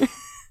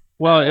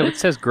 Well, it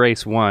says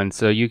Grace 1,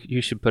 so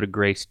you should put a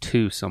Grace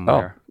 2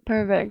 somewhere. Oh,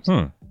 perfect.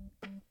 There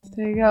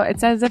you go.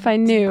 It's as if I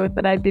knew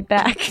that I'd be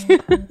back.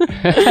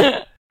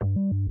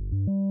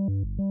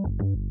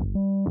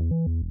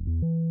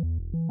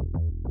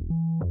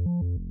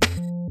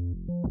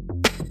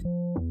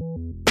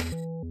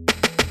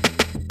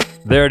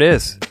 There it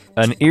is.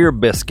 An ear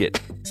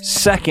biscuit.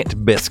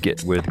 Second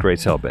biscuit with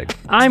Grace Helbig.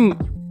 I'm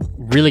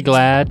really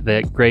glad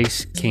that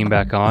Grace came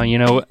back on. You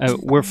know,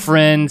 we're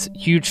friends,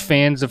 huge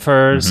fans of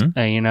hers.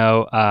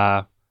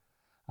 I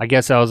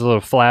guess I was a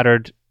little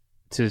flattered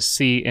to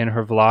see in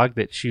her vlog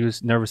that she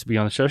was nervous to be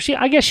on the show.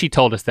 I guess she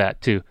told us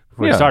that too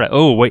before we started.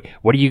 Oh, wait,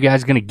 what are you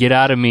guys going to get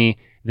out of me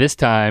this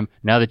time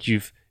now that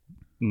you've,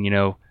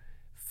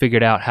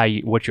 figured out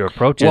what your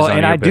approach is? Well, on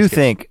and your I biscuits? do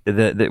think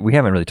that we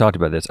haven't really talked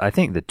about this. I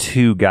think the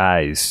two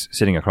guys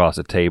sitting across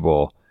the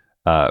table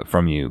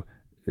from you,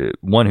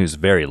 one who's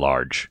very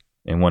large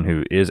and one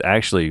who is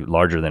actually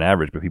larger than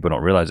average, but people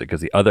don't realize it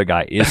because the other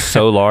guy is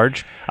so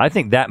large. I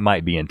think that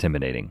might be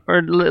intimidating, or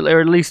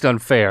at least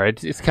unfair.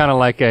 It's kind of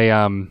like a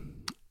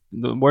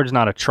the word's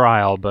not a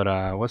trial, but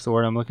what's the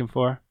word I'm looking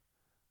for?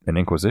 An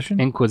inquisition.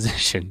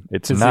 Inquisition.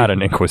 It's not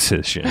an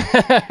inquisition.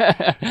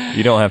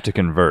 You don't have to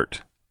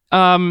convert.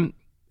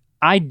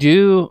 I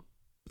do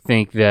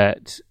think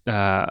that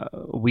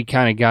we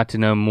kind of got to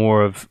know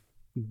more of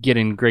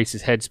getting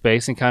Grace's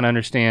headspace and kind of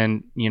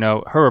understand,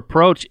 her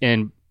approach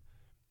in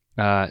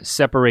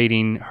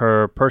separating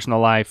her personal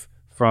life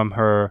from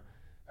her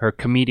her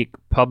comedic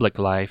public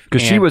life.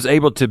 Because she was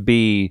able to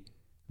be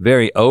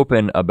very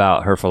open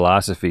about her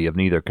philosophy of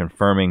neither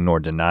confirming nor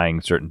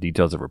denying certain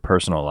details of her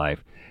personal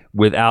life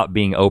without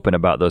being open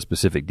about those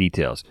specific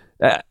details.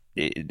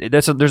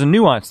 There's a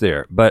nuance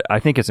there, but I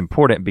think it's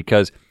important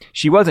because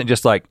she wasn't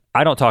just like,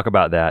 I don't talk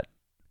about that,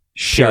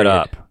 shut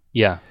up.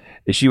 Yeah.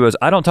 She was,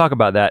 I don't talk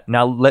about that,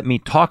 now let me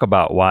talk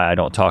about why I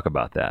don't talk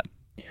about that.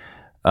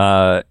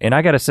 And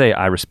I got to say,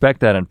 I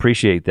respect that and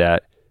appreciate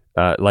that.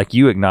 Like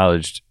you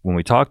acknowledged when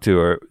we talked to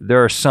her,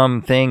 there are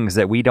some things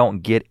that we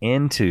don't get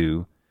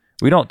into.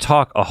 We don't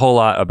talk a whole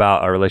lot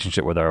about our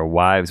relationship with our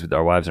wives.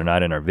 Our wives are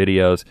not in our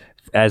videos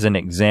as an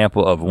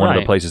example of one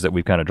of the places that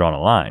we've kind of drawn a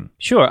line.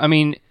 Sure. I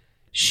mean,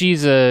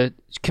 she's a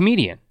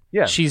comedian.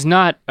 Yeah. She's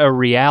not a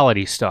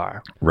reality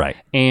star. Right.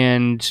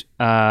 And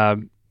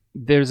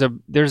there's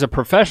a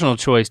professional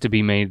choice to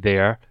be made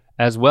there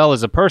as well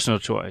as a personal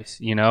choice.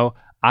 You know,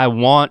 I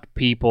want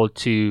people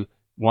to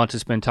want to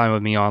spend time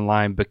with me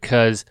online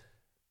because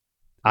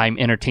I'm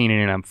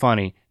entertaining and I'm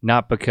funny,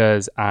 not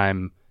because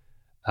I'm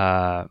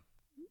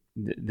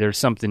there's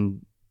some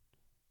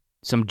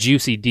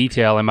juicy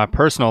detail in my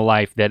personal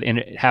life that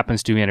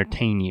happens to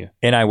entertain you.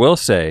 And I will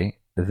say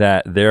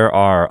that there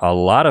are a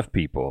lot of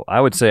people,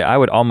 I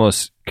would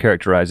almost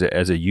characterize it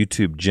as a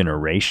YouTube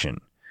generation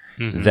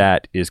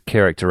that is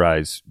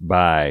characterized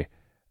by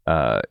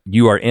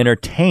you are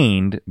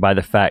entertained by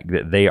the fact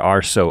that they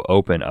are so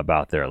open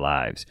about their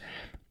lives.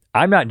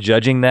 I'm not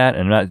judging that,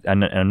 and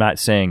I'm not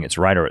saying it's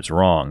right or it's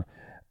wrong.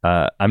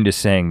 I'm just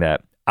saying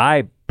that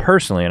I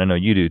personally, and I know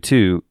you do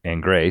too,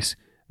 and Grace,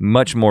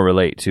 much more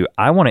relate to,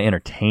 I want to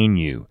entertain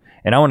you,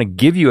 and I want to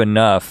give you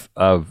enough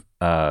of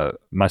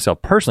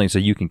myself personally so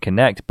you can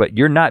connect, but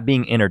you're not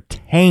being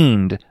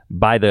entertained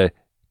by the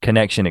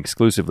connection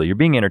exclusively. You're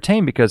being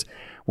entertained because,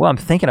 well, I'm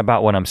thinking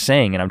about what I'm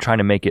saying, and I'm trying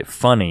to make it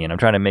funny, and I'm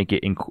trying to make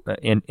it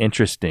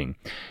interesting,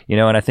 you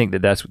know. And I think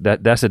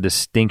that's a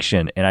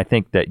distinction, and I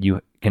think that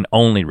you can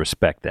only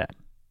respect that.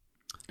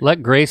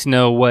 Let Grace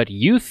know what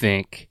you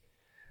think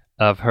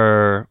of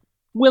her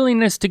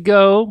willingness to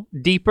go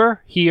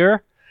deeper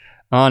here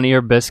on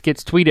Ear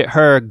Biscuits. Tweet at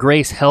her,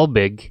 Grace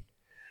Helbig.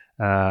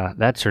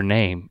 That's her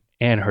name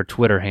and her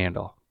Twitter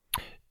handle.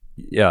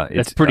 Yeah,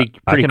 that's pretty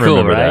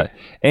cool, right? That.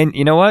 And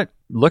you know what?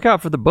 Look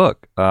out for the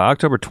book,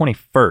 October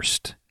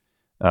 21st.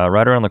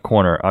 Right around the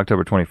corner,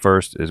 October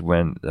 21st is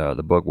when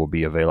the book will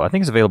be available. I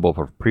think it's available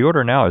for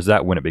pre-order now. Or is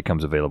that when it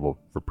becomes available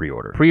for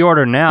pre-order?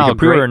 Pre-order now. You can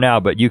pre-order now,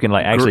 but you can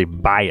actually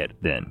buy it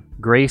then.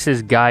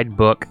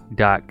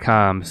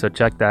 gracesguidebook.com. So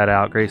check that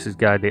out. Grace's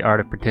Guide, The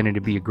Art of Pretending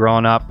to be a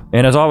Grown-Up.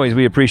 And as always,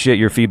 we appreciate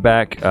your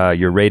feedback,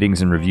 your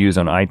ratings and reviews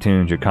on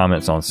iTunes, your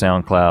comments on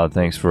SoundCloud.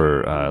 Thanks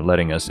for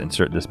letting us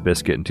insert this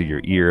biscuit into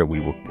your ear. We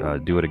will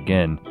do it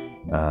again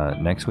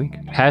next week.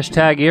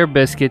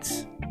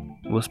 #EarBiscuits.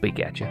 We'll speak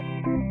at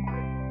you.